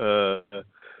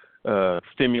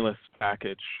stimulus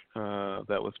package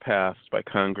that was passed by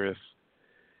Congress,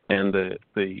 and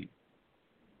the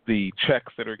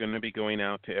checks that are going to be going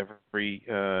out to every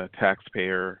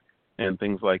taxpayer and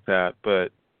things like that.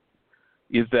 But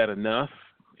is that enough?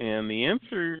 And the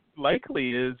answer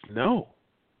likely is no,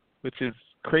 which is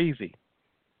crazy.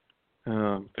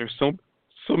 There's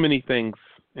so many things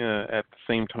at the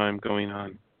same time going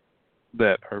on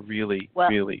that are really,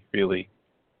 really, really,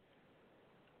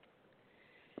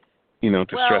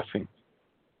 distressing. Well,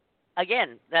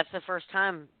 again, that's the first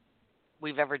time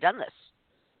we've ever done this.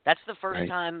 That's the first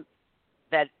time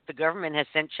that the government has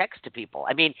sent checks to people.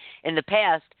 I mean, in the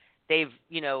past, they've,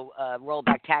 rolled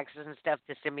back taxes and stuff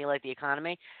to stimulate the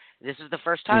economy. This is the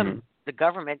first time the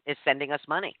government is sending us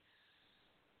money.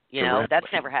 That's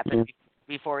never happened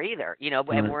before either,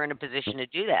 and we're in a position to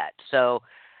do that. So,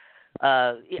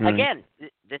 again,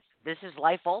 this is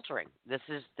life altering. This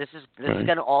is going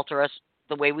to alter us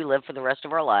the way we live for the rest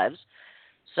of our lives.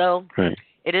 So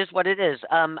it is what it is.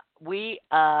 I'm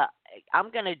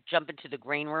going to jump into the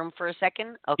green room for a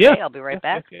second. Okay, I'll be right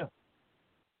back.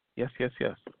 Yes.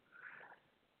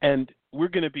 And we're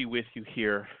going to be with you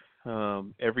here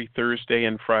every Thursday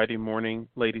and Friday morning,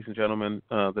 ladies and gentlemen.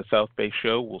 The South Bay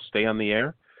Show will stay on the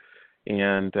air,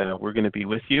 and we're going to be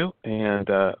with you. And,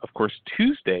 of course,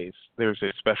 Tuesdays, there's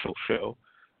a special show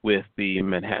with the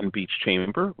Manhattan Beach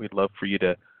Chamber. We'd love for you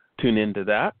to tune into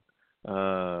that.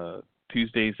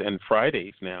 Tuesdays and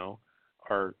Fridays now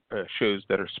are shows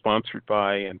that are sponsored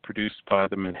by and produced by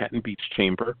the Manhattan Beach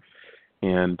Chamber,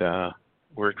 and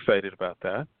we're excited about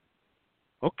that.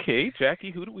 Okay,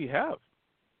 Jackie, who do we have?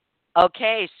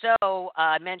 Okay, so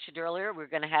I mentioned earlier we're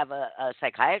going to have a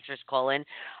psychiatrist call in.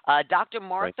 Dr. Right.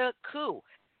 Martha Koo,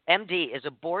 MD, is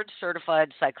a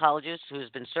board-certified psychologist who has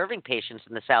been serving patients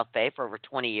in the South Bay for over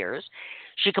 20 years.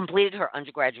 She completed her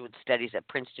undergraduate studies at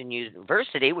Princeton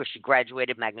University, where she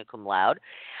graduated magna cum laude,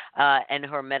 and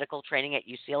her medical training at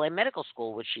UCLA Medical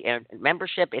School, which she earned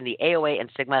membership in the AOA and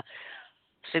Sigma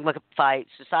Phi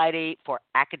Society for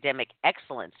Academic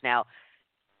Excellence. Now,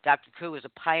 Dr. Koo is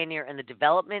a pioneer in the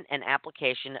development and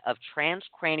application of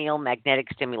transcranial magnetic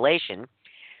stimulation.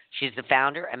 She's the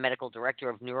founder and medical director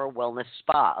of Neuro Wellness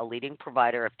Spa, a leading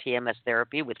provider of TMS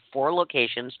therapy with 4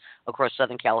 locations across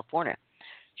Southern California.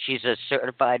 She's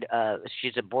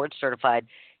board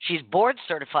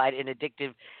certified in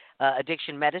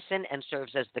addiction medicine and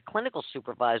serves as the clinical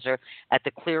supervisor at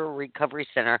the Clear Recovery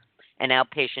Center and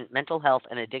outpatient mental health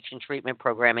and addiction treatment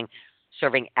programming,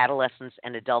 serving adolescents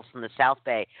and adults in the South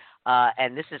Bay.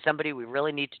 And this is somebody we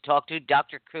really need to talk to.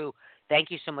 Dr. Koo,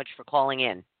 thank you so much for calling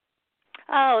in.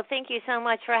 Oh, thank you so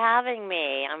much for having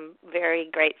me. I'm very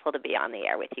grateful to be on the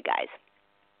air with you guys.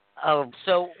 Oh,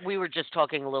 so we were just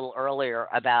talking a little earlier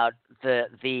about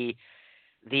the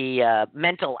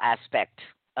mental aspect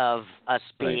of us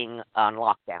being on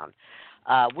lockdown,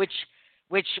 which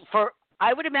for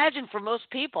I would imagine for most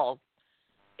people,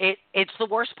 it's the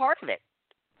worst part of it.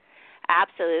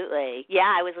 Absolutely.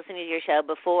 Yeah, I was listening to your show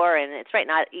before, and it's right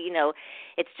now,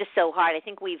 it's just so hard. I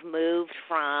think we've moved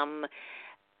from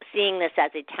seeing this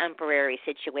as a temporary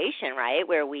situation, right,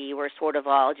 where we were sort of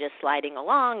all just sliding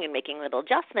along and making little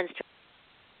adjustments to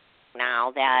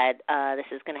now that this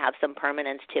is going to have some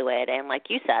permanence to it. And like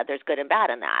you said, there's good and bad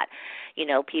in that.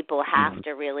 People have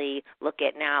to really look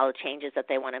at now changes that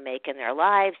they want to make in their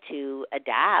lives to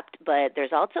adapt, but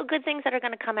there's also good things that are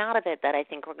going to come out of it that I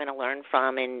think we're going to learn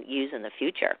from and use in the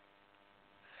future.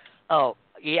 Oh,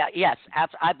 yeah, yes,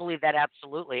 I believe that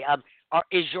absolutely.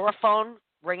 Is your phone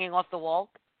ringing off the wall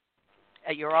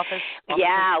at your office?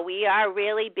 Yeah, we are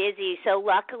really busy. So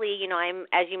luckily,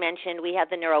 as you mentioned, we have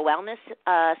the Neuro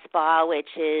Wellness Spa, which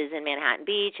is in Manhattan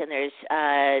Beach, and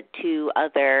there's 2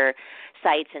 other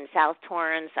sites in South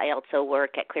Torrance. I also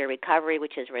work at Clear Recovery,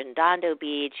 which is Redondo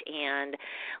Beach, and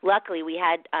luckily we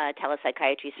had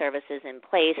telepsychiatry services in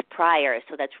place prior,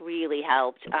 so that's really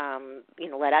helped,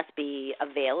 let us be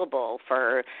available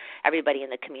for everybody in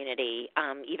the community.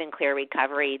 Even Clear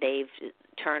Recovery, they've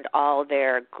turned all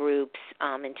their groups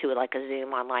into like a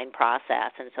Zoom online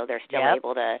process, and so they're still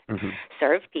able to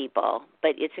serve people.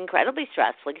 But it's incredibly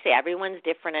stressful. Like I say, everyone's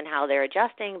different in how they're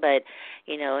adjusting, but,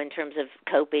 in terms of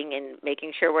coping and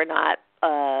making sure we're not,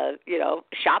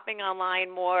 shopping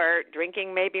online more,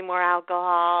 drinking maybe more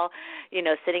alcohol,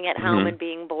 sitting at home and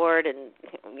being bored and,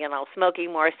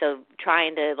 smoking more. So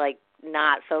trying to,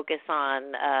 not focus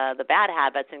on the bad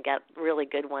habits and get really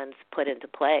good ones put into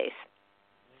place.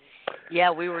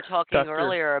 Yeah, we were talking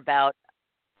earlier about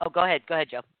 – oh, go ahead,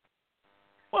 Joe.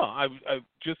 Well, I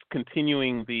just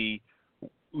continuing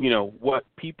what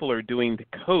people are doing to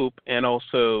cope, and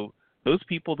also those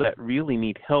people that really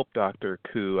need help, Dr.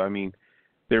 Koo. I mean,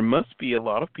 there must be a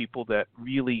lot of people that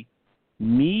really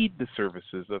need the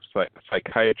services of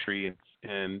psychiatry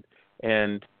and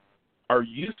are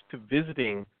used to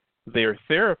visiting their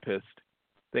therapist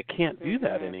that can't do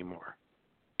that anymore.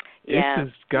 Yeah.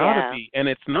 It's got to be, and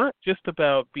it's not just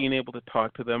about being able to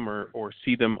talk to them or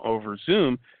see them over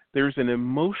Zoom. There's an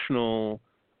emotional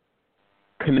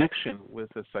connection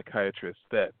with a psychiatrist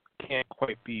that can't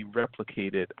quite be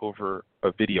replicated over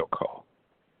a video call.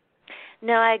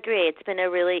 No, I agree. It's been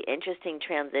a really interesting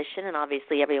transition, and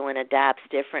obviously everyone adapts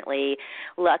differently.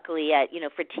 Luckily,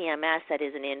 for TMS, that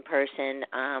is an in-person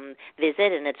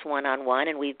visit, and it's one-on-one,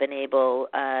 and we've been able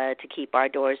to keep our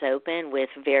doors open with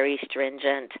very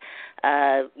stringent,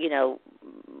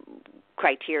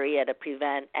 criteria to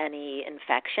prevent any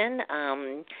infection.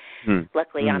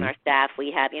 Luckily, on our staff,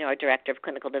 we have, our director of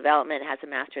clinical development has a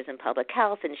master's in public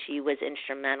health, and she was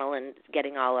instrumental in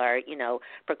getting all our,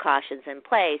 precautions in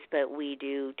place. But we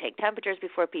do take temperatures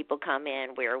before people come in.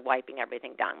 We're wiping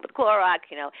everything down with Clorox,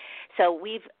 So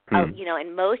we've,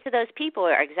 and most of those people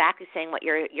are exactly saying what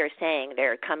you're saying.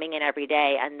 They're coming in every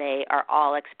day, and they are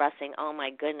all expressing, oh,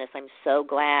 my goodness, I'm so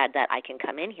glad that I can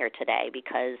come in here today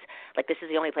because, this is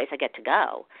the only place I get to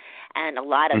go. And a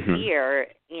lot of fear,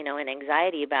 and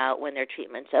anxiety about when their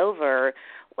treatment's over,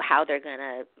 how they're going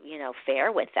to,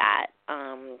 fare with that,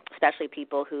 especially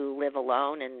people who live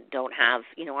alone and don't have,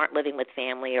 aren't living with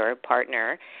family or a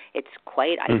partner. It's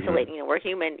quite isolating. We're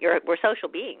human. We're social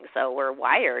beings, so we're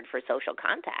wired for social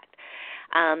contact.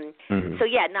 So,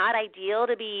 yeah, not ideal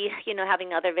to be,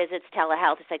 having other visits,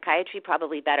 telehealth, psychiatry,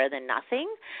 probably better than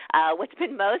nothing. What's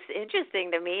been most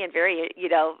interesting to me and very,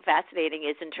 fascinating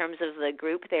is in terms of the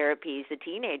group therapies, the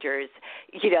teenagers,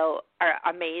 are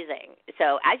amazing.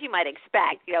 So as you might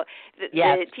expect,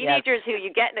 the teenagers who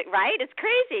you get, right? It's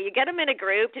crazy. You get them in a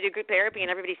group to do group therapy and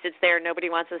everybody sits there and nobody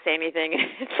wants to say anything.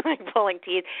 It's like pulling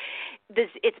teeth.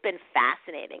 It's been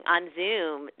fascinating. On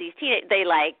Zoom, these they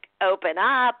open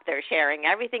up, they're sharing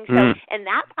everything. So in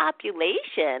that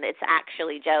population, it's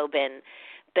actually, Joe, been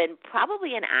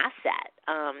probably an asset.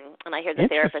 And I hear the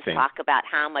therapists talk about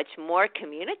how much more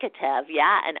communicative,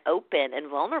 and open and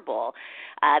vulnerable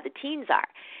the teens are.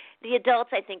 The adults,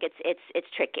 I think it's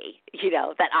tricky,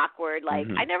 that awkward,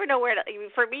 I never know where to,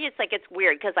 for me, it's it's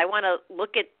weird because I want to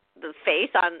look at the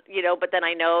face on, but then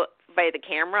I know by the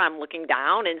camera I'm looking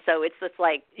down, and so it's just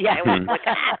I won't look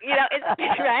at,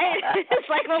 it's, right? It's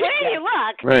well, the way you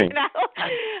look, right.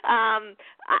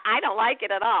 I don't like it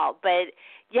at all, but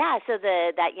so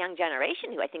that young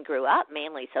generation who I think grew up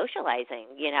mainly socializing,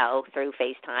 through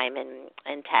FaceTime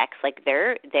and text,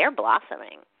 they're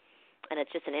blossoming, and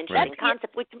it's just an interesting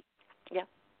concept.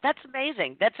 That's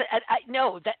amazing. That's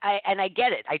I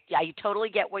get it. I totally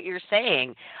get what you're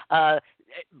saying.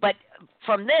 But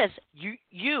from this,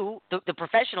 you the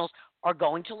professionals are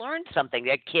going to learn something.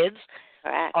 That kids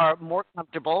are more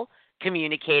comfortable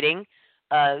communicating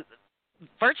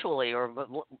virtually, or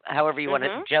however you want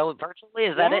to, Joe, virtually.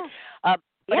 Is that it? But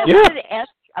I wanted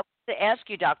to ask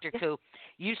you, Dr. Koo,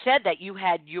 you said that you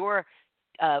had your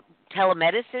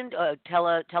telemedicine,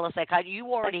 telepsychiatry.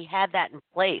 You already had that in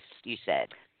place, you said.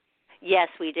 Yes,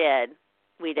 we did.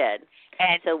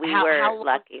 And so we were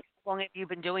lucky. How long have you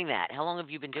been doing that?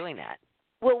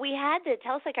 Well, we had the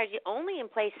telepsychiatry only in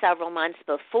place several months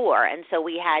before, and so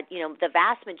we had, the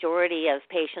vast majority of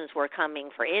patients were coming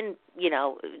for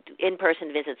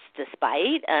in-person visits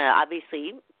despite.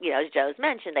 Obviously, as Joe's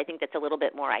mentioned, I think that's a little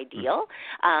bit more ideal.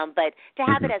 But to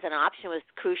have it as an option was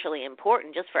crucially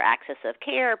important just for access of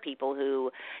care, people who,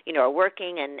 are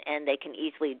working and they can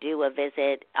easily do a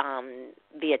visit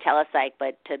via telepsych,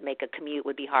 but to make a commute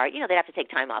would be hard. They'd have to take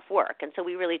time off work. And so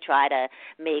we really try to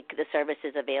make the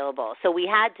services available. So we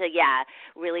had to,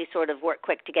 really sort of work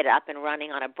quick to get it up and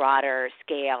running on a broader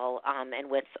scale. And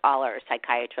with all our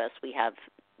psychiatrists, we have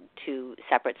 2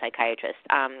 separate psychiatrists.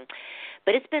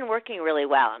 But it's been working really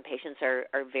well, and patients are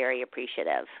very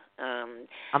appreciative.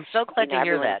 I'm so glad to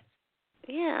hear that.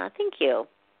 Yeah, thank you.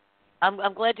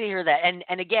 I'm glad to hear that.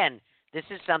 And again, this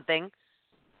is something,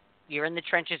 you're in the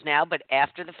trenches now, but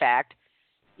after the fact,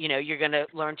 you're going to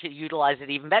learn to utilize it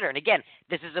even better. And again,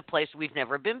 this is a place we've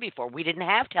never been before. We didn't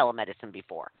have telemedicine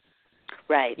before.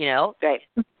 Right.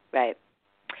 Right.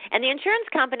 And the insurance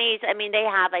companies, they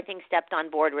have, I think, stepped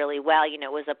on board really well. It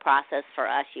was a process for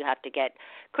us. You have to get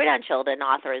credentialed and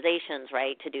authorizations,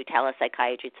 right, to do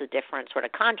telepsychiatry. It's a different sort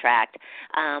of contract.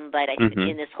 But I think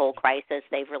in this whole crisis,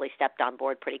 they've really stepped on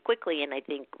board pretty quickly and I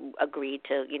think agreed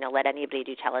to, let anybody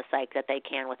do telepsych that they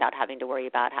can without having to worry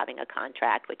about having a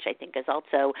contract, which I think is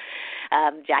also,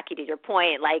 Jackie, to your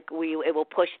point, it will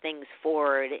push things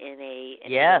forward in a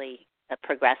really a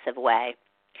progressive way.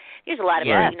 There's a lot of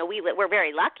we're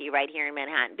very lucky right here in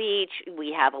Manhattan Beach.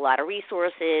 We have a lot of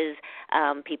resources.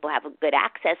 People have good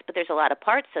access, but there's a lot of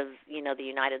parts of the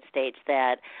United States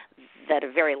that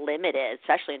are very limited,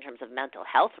 especially in terms of mental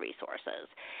health resources.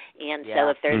 And so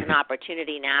if there's an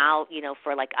opportunity now,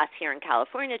 for us here in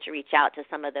California to reach out to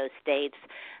some of those states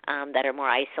that are more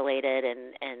isolated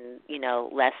and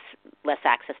less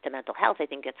access to mental health, I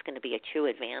think it's going to be a true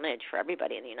advantage for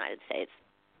everybody in the United States.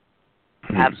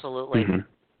 Absolutely.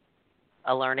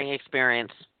 A learning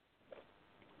experience.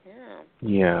 Yeah.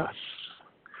 Yes.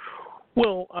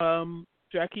 Well,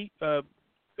 Jackie,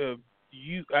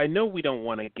 I know we don't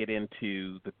want to get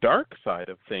into the dark side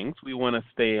of things. We want to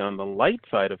stay on the light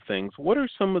side of things. What are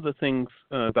some of the things,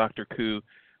 Dr. Koo,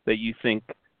 that you think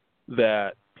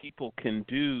that people can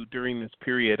do during this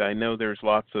period? I know there's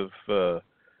lots of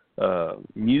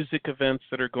music events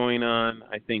that are going on.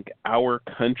 I think Our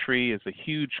Country is a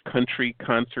huge country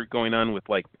concert going on with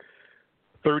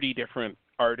 30 different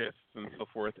artists and so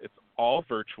forth. It's all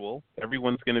virtual.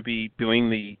 Everyone's going to be doing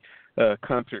the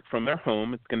concert from their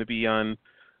home. It's going to be on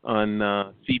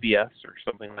CBS or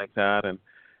something like that.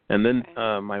 And then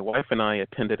my wife and I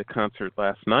attended a concert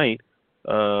last night,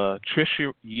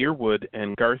 Trisha Yearwood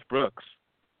and Garth Brooks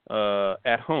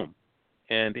at home.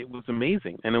 And it was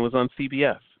amazing. And it was on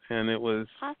CBS. And it was,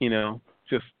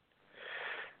 just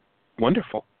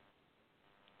wonderful.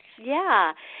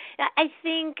 Yeah, I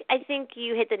think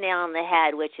you hit the nail on the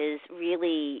head, which is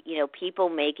really, people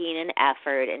making an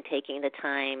effort and taking the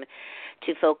time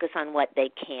to focus on what they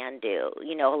can do.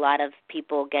 A lot of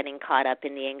people getting caught up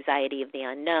in the anxiety of the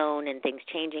unknown and things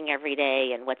changing every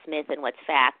day and what's myth and what's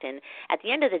fact. And at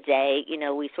the end of the day,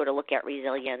 we sort of look at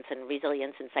resilience, and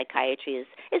resilience in psychiatry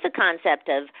is a concept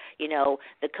of,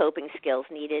 the coping skills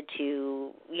needed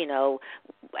to,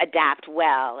 adapt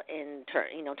well in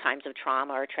times of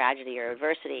trauma or tragedy or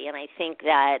adversity. And I think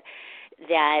that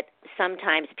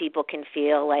sometimes people can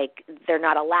feel like they're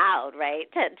not allowed,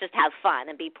 right, to just have fun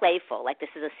and be playful, like this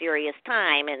is a serious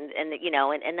time, and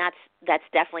that's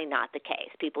definitely not the case.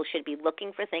 People should be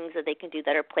looking for things that they can do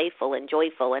that are playful and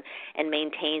joyful, and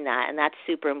maintain that, and that's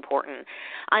super important.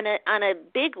 On a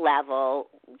big level,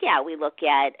 we look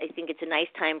at, I think it's a nice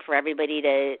time for everybody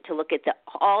to look at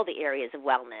all the areas of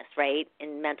wellness, right?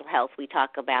 In mental health, we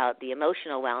talk about the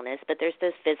emotional wellness, but there's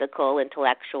this physical,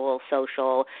 intellectual,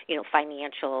 social,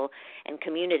 financial, and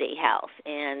community health.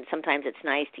 And sometimes it's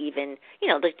nice to even,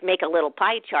 just make a little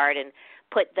pie chart and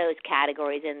put those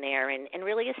categories in there and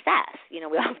really assess. We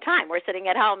all have time. We're sitting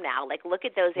at home now. Like, look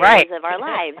at those areas of our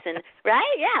lives and,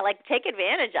 right? Yeah, like take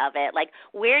advantage of it. Like,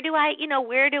 where do I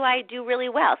do really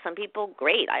well? Some people,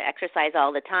 great, I exercise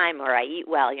all the time, or I eat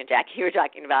well. Jackie, you were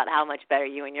talking about how much better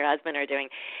you and your husband are doing.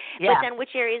 Yeah. But then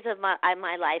which areas of my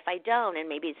life I don't, and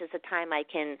maybe it's just a time I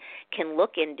can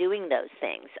look in doing those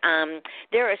things.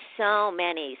 There are so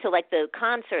many. So like the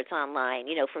concerts online,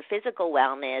 for physical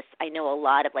wellness, I know a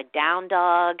lot of like Down Dog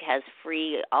has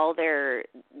free, all their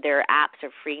apps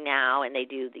are free now, and they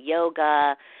do the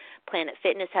yoga. Planet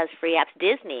Fitness has free apps.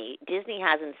 Disney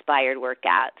has inspired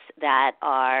workouts that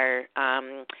are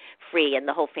free, and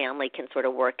the whole family can sort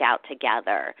of work out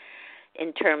together.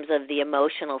 In terms of the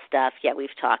emotional stuff,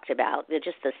 we've talked about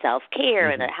just the self-care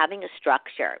and having a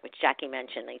structure, which Jackie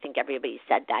mentioned. I think everybody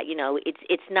said that.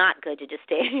 It's not good to just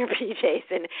stay in your PJs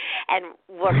and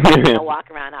walk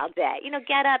around all day.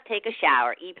 Get up, take a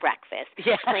shower, eat breakfast,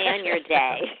 plan your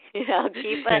day.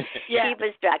 Keep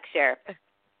a structure.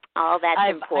 All that's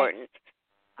important.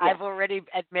 I've already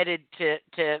admitted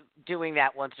to doing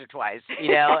that once or twice.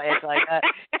 It's like,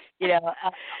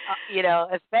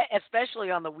 especially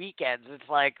on the weekends. It's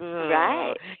like, ugh.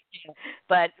 Right.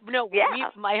 But no,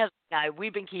 my husband and I,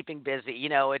 we've been keeping busy.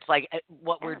 It's like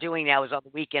what we're doing now is on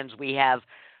the weekends we have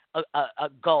a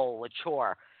goal, a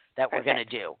chore that we're going to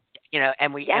do.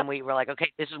 And we were like,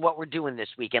 okay, this is what we're doing this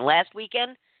weekend. Last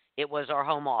weekend it was our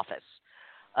home office.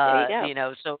 There you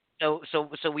go.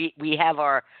 So we have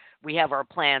our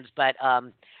plans, but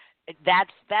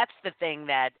that's the thing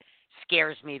that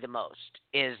scares me the most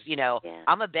is,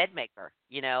 I'm a bed maker,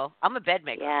 I'm a bed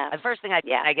maker. Yeah. The first thing I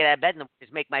get out of bed is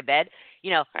make my bed,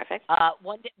 Perfect.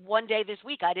 One day this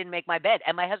week I didn't make my bed,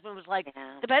 and my husband was like,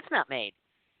 the bed's not made,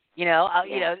 so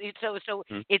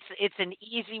it's an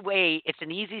easy way, it's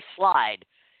an easy slide,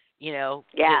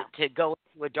 to go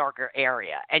to a darker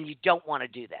area, and you don't want to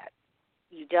do that.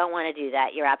 You don't want to do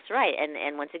that. You're absolutely right.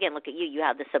 And once again, look at you. You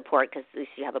have the support because at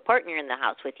least you have a partner in the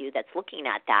house with you that's looking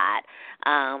at that.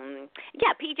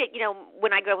 PJ,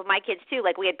 when I grew up with my kids too,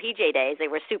 like we had PJ days. They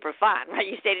were super fun, right?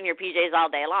 You stayed in your PJs all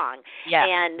day long. Yeah.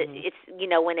 And it's,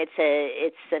 when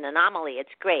it's an anomaly,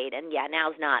 it's great. And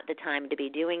now's not the time to be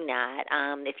doing that.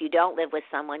 If you don't live with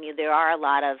someone, there are a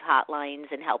lot of hotlines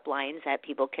and helplines that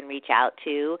people can reach out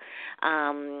to.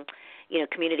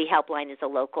 Community Helpline is a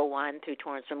local one through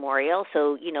Torrance Memorial.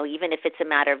 So, even if it's a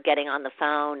matter of getting on the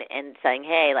phone and saying,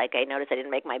 hey, like I noticed I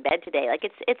didn't make my bed today, like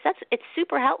it's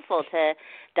super helpful to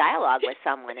dialogue with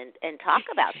someone and talk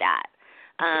about that.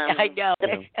 I know.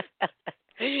 The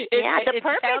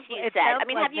purpose you said. I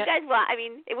mean, have you guys?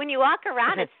 When you walk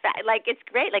around, it's it's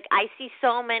great. Like I see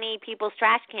so many people's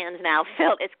trash cans now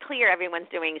filled. It's clear everyone's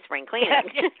doing spring cleaning,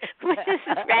 which is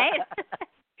right.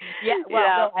 Yeah.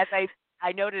 Well, as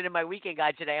I noted in my weekend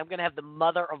guide today, I'm going to have the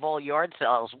mother of all yard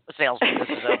sales when this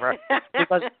is over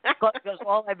because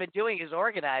all I've been doing is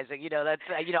organizing. That's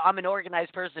I'm an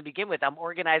organized person to begin with. I'm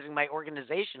organizing my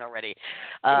organization already.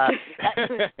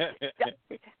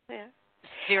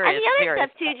 Serious, and the other serious.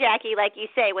 stuff too, Jackie, like you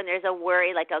say, when there's a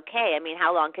worry, like, okay, I mean,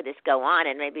 how long could this go on?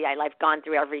 And maybe I've gone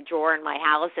through every drawer in my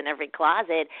house and every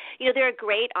closet. There are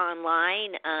great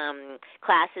online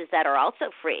classes that are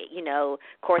also free.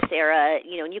 Coursera.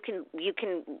 And you can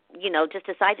just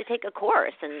decide to take a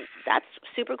course, and that's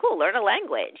super cool. Learn a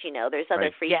language. There's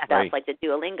other free stuff like the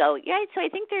Duolingo. Yeah, so I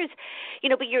think there's,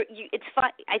 but it's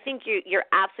fun. I think you're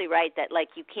absolutely right that like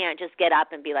you can't just get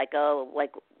up and be like, oh,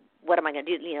 like, what am I going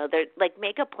to do? They're like,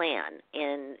 make a plan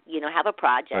and, have a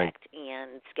project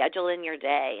and schedule in your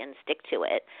day and stick to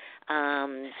it.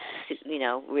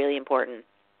 Really important.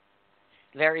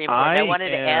 Very important. I wanted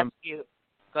to ask you.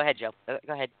 Go ahead, Joe.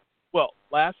 Go ahead. Well,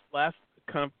 last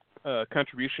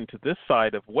contribution to this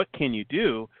side of what can you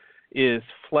do is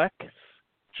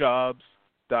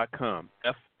flexjobs.com.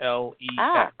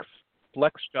 FLEX.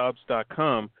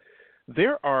 Flexjobs.com.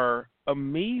 There are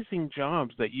amazing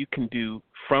jobs that you can do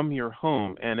from your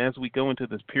home. And as we go into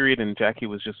this period, and Jackie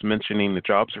was just mentioning the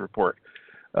jobs report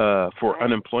for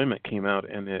unemployment came out,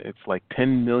 and it's like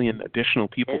 10 million additional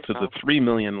people to the 3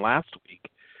 million last week.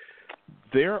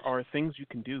 There are things you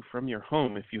can do from your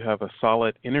home if you have a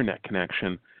solid internet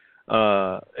connection,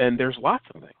 and there's lots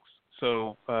of things.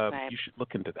 So you should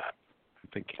look into that, I'm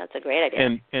thinking. That's a great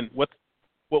idea. And what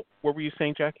were you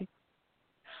saying, Jackie?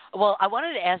 Well, I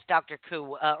wanted to ask Dr.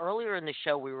 Koo, earlier in the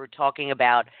show we were talking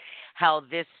about how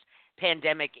this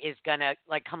pandemic is going to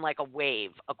come like a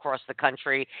wave across the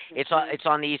country. Mm-hmm. It's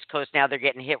on the East Coast now. They're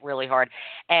getting hit really hard.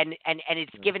 And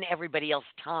it's given everybody else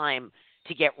time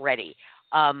to get ready.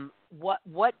 What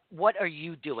are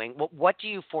you doing? What do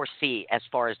you foresee as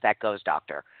far as that goes,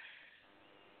 Doctor?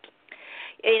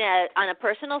 On a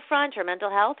personal front or mental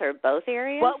health or both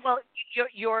areas? Well,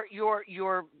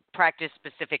 your practice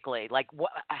specifically,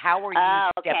 how are you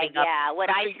stepping up? Yeah, what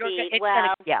I see.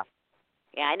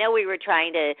 Yeah, I know we were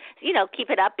trying to, keep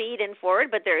it upbeat and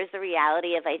forward, but there is the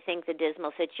reality of, I think, the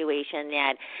dismal situation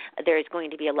that there is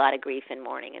going to be a lot of grief and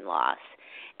mourning and loss.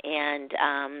 And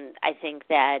I think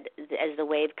that as the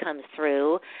wave comes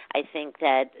through, I think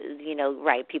that,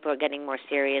 people are getting more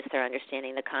serious. They're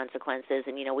understanding the consequences.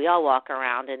 And, we all walk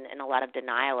around in a lot of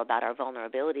denial about our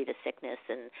vulnerability to sickness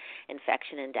and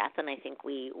infection and death. And I think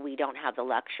we don't have the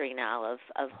luxury now of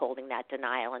holding that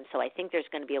denial. And so I think there's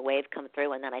going to be a wave come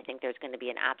through, and then I think there's going to be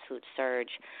an absolute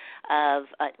surge of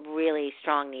a really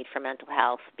strong need for mental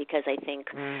health, because I think,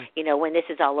 when this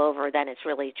is all over, then it's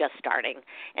really just starting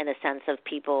in the sense of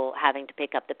people having to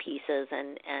pick up the pieces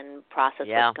and process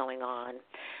what's going on.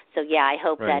 So, I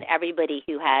hope that everybody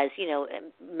who has,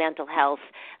 mental health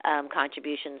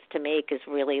contributions to make is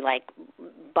really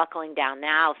buckling down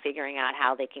now, figuring out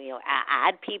how they can,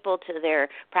 add people to their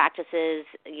practices,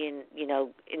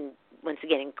 once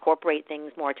again, incorporate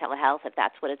things more telehealth if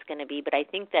that's what it's going to be. But I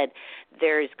think that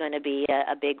there's going to be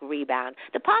a big rebound.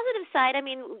 The positive side,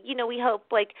 we hope,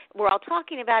 we're all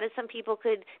talking about, is some people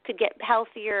could get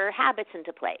healthier habits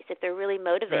into place if they're really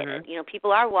motivated. Mm-hmm.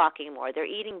 People are walking more, they're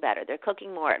eating better, they're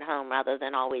cooking more at home rather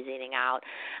than always eating out.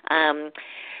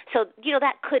 So,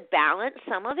 that could balance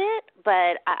some of it,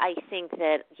 but I think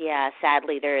that,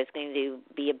 sadly, there is going to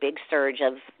be a big surge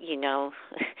of,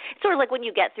 it's sort of like when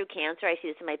you get through cancer. I see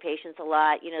this in my patients a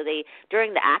lot. They,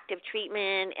 during the active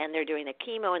treatment and they're doing the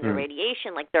chemo and the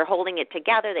radiation, they're holding it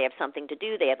together. They have something to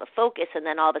do. They have a focus. And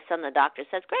then all of a sudden the doctor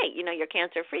says, great, you're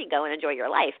cancer-free. Go and enjoy your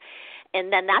life.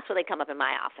 And then that's where they come up in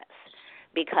my office,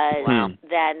 because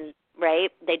then,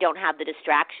 they don't have the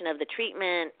distraction of the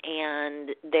treatment,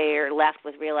 and they're left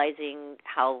with realizing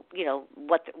how,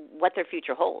 what their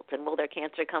future holds, and will their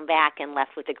cancer come back, and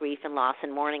left with the grief and loss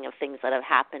and mourning of things that have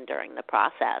happened during the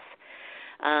process.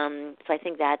 So I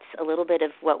think that's a little bit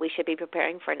of what we should be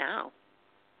preparing for now.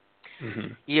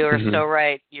 Mm-hmm. You're so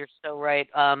right. You're so right.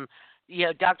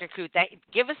 Dr. Koo,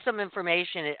 give us some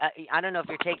information. I don't know if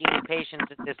you're taking new patients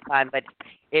at this time, but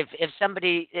if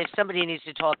somebody needs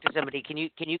to talk to somebody, can you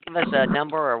give us a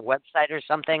number or a website or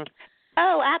something?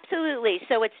 Oh, absolutely.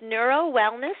 So it's Neuro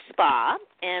Wellness Spa,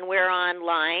 and we're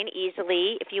online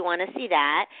easily if you want to see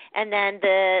that. And then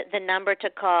the number to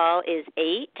call is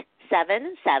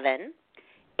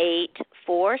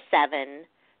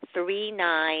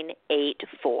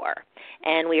 877-847-3984,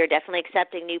 and we are definitely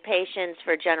accepting new patients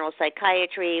for general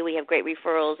psychiatry. We have great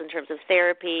referrals in terms of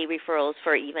therapy, referrals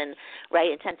for even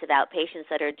intensive outpatients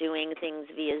that are doing things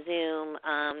via Zoom.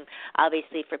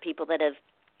 Obviously, for people that have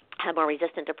more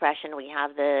resistant depression, we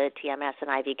have the TMS and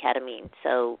IV ketamine.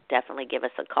 So definitely give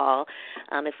us a call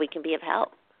if we can be of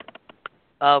help.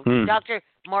 Dr.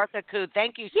 Martha Koo,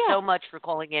 thank you so much for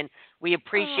calling in. We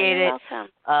appreciate it.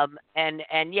 Welcome. And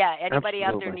anybody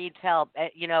out there needs help.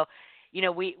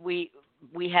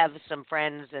 We have some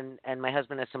friends, and my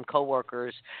husband has some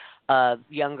coworkers,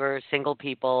 younger single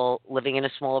people living in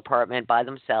a small apartment by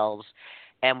themselves,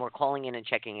 and we're calling in and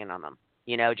checking in on them.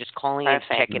 Just calling in and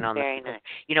checking on them. Very nice.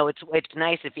 It's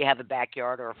nice if you have a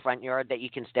backyard or a front yard that you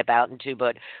can step out into,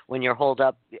 but when you're holed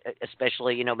up,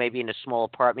 especially, maybe in a small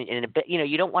apartment, in a bit,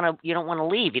 you don't want to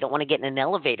leave. You don't want to get in an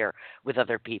elevator with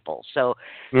other people. So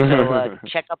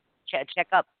check up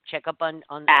on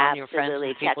your friends.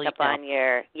 Absolutely, check up on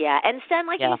your and send,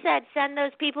 you said, send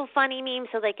those people funny memes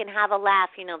so they can have a laugh.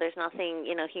 There's nothing,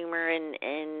 humor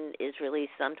and is really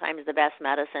sometimes the best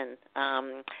medicine.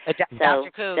 So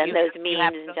Dr. Koo, send those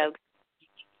memes and jokes.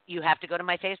 you have to go to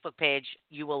my Facebook page.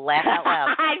 You will laugh out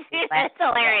loud. That's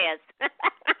hilarious.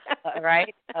 All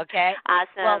right. Okay.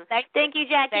 Awesome. Well, thank you,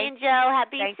 Jackie and Joe.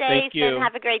 Be safe and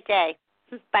have a great day.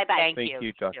 Bye-bye. Thank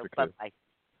you, Dr. Bye-bye.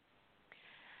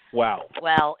 Wow.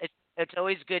 Well, it's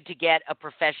always good to get a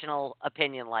professional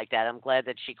opinion like that. I'm glad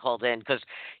that she called in because,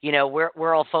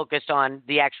 we're all focused on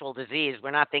the actual disease.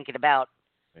 We're not thinking about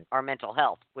our mental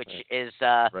health, which is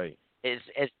to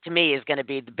me is going to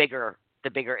be the bigger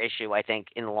issue, I think,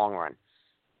 in the long run.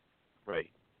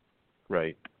 Right.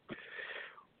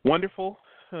 Wonderful.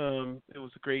 It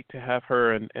was great to have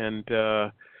her,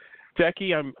 and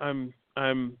Jackie, I'm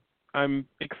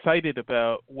excited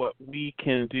about what we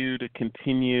can do to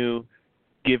continue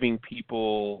giving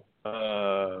people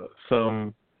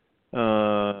some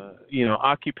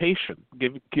occupation,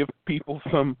 give people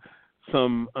some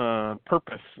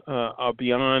purpose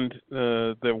beyond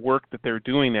the work that they're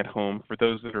doing at home for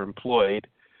those that are employed,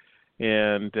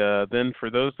 and then for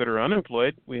those that are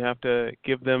unemployed, we have to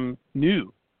give them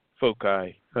new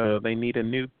foci. They need a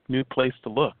new place to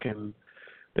look, and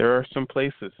there are some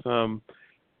places.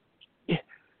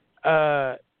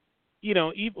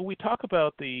 Even we talk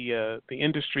about the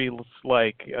industry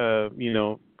like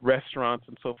restaurants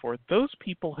and so forth. Those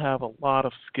people have a lot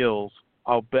of skills,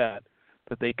 I'll bet,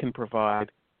 that they can provide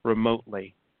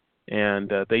remotely, and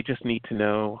they just need to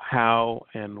know how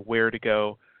and where to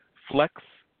go.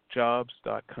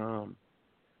 Flexjobs.com.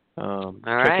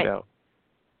 Check it out.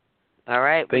 All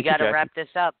right, we got to wrap this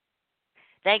up.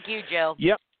 Thank you, Joe.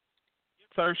 Yep,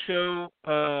 it's our show.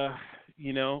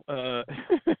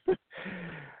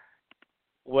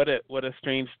 What a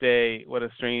strange day, what a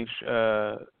strange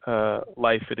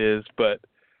life it is. But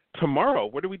tomorrow,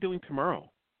 what are we doing tomorrow?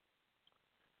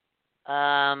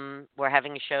 We're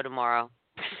having a show tomorrow.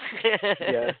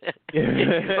 Yes.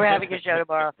 We're having a show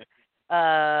tomorrow.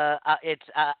 It's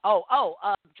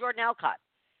Jordan Alcott.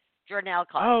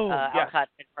 Alcott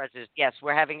Enterprises. Yes,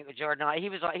 we're having Jordan.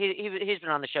 He's been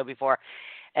on the show before,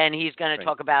 and he's going to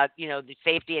talk about the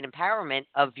safety and empowerment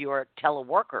of your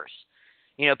teleworkers.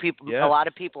 People, a lot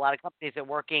of companies are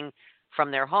working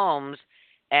from their homes,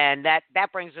 and that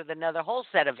brings with another whole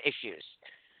set of issues.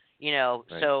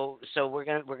 So we're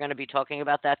gonna be talking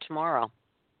about that tomorrow.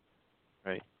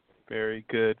 Right. Very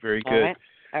good. Very good.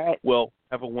 All right. Well,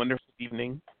 have a wonderful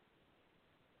evening.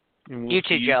 And we'll you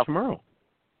too, see Joe. You tomorrow.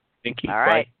 Thank you. All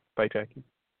right. Bye, Jackie.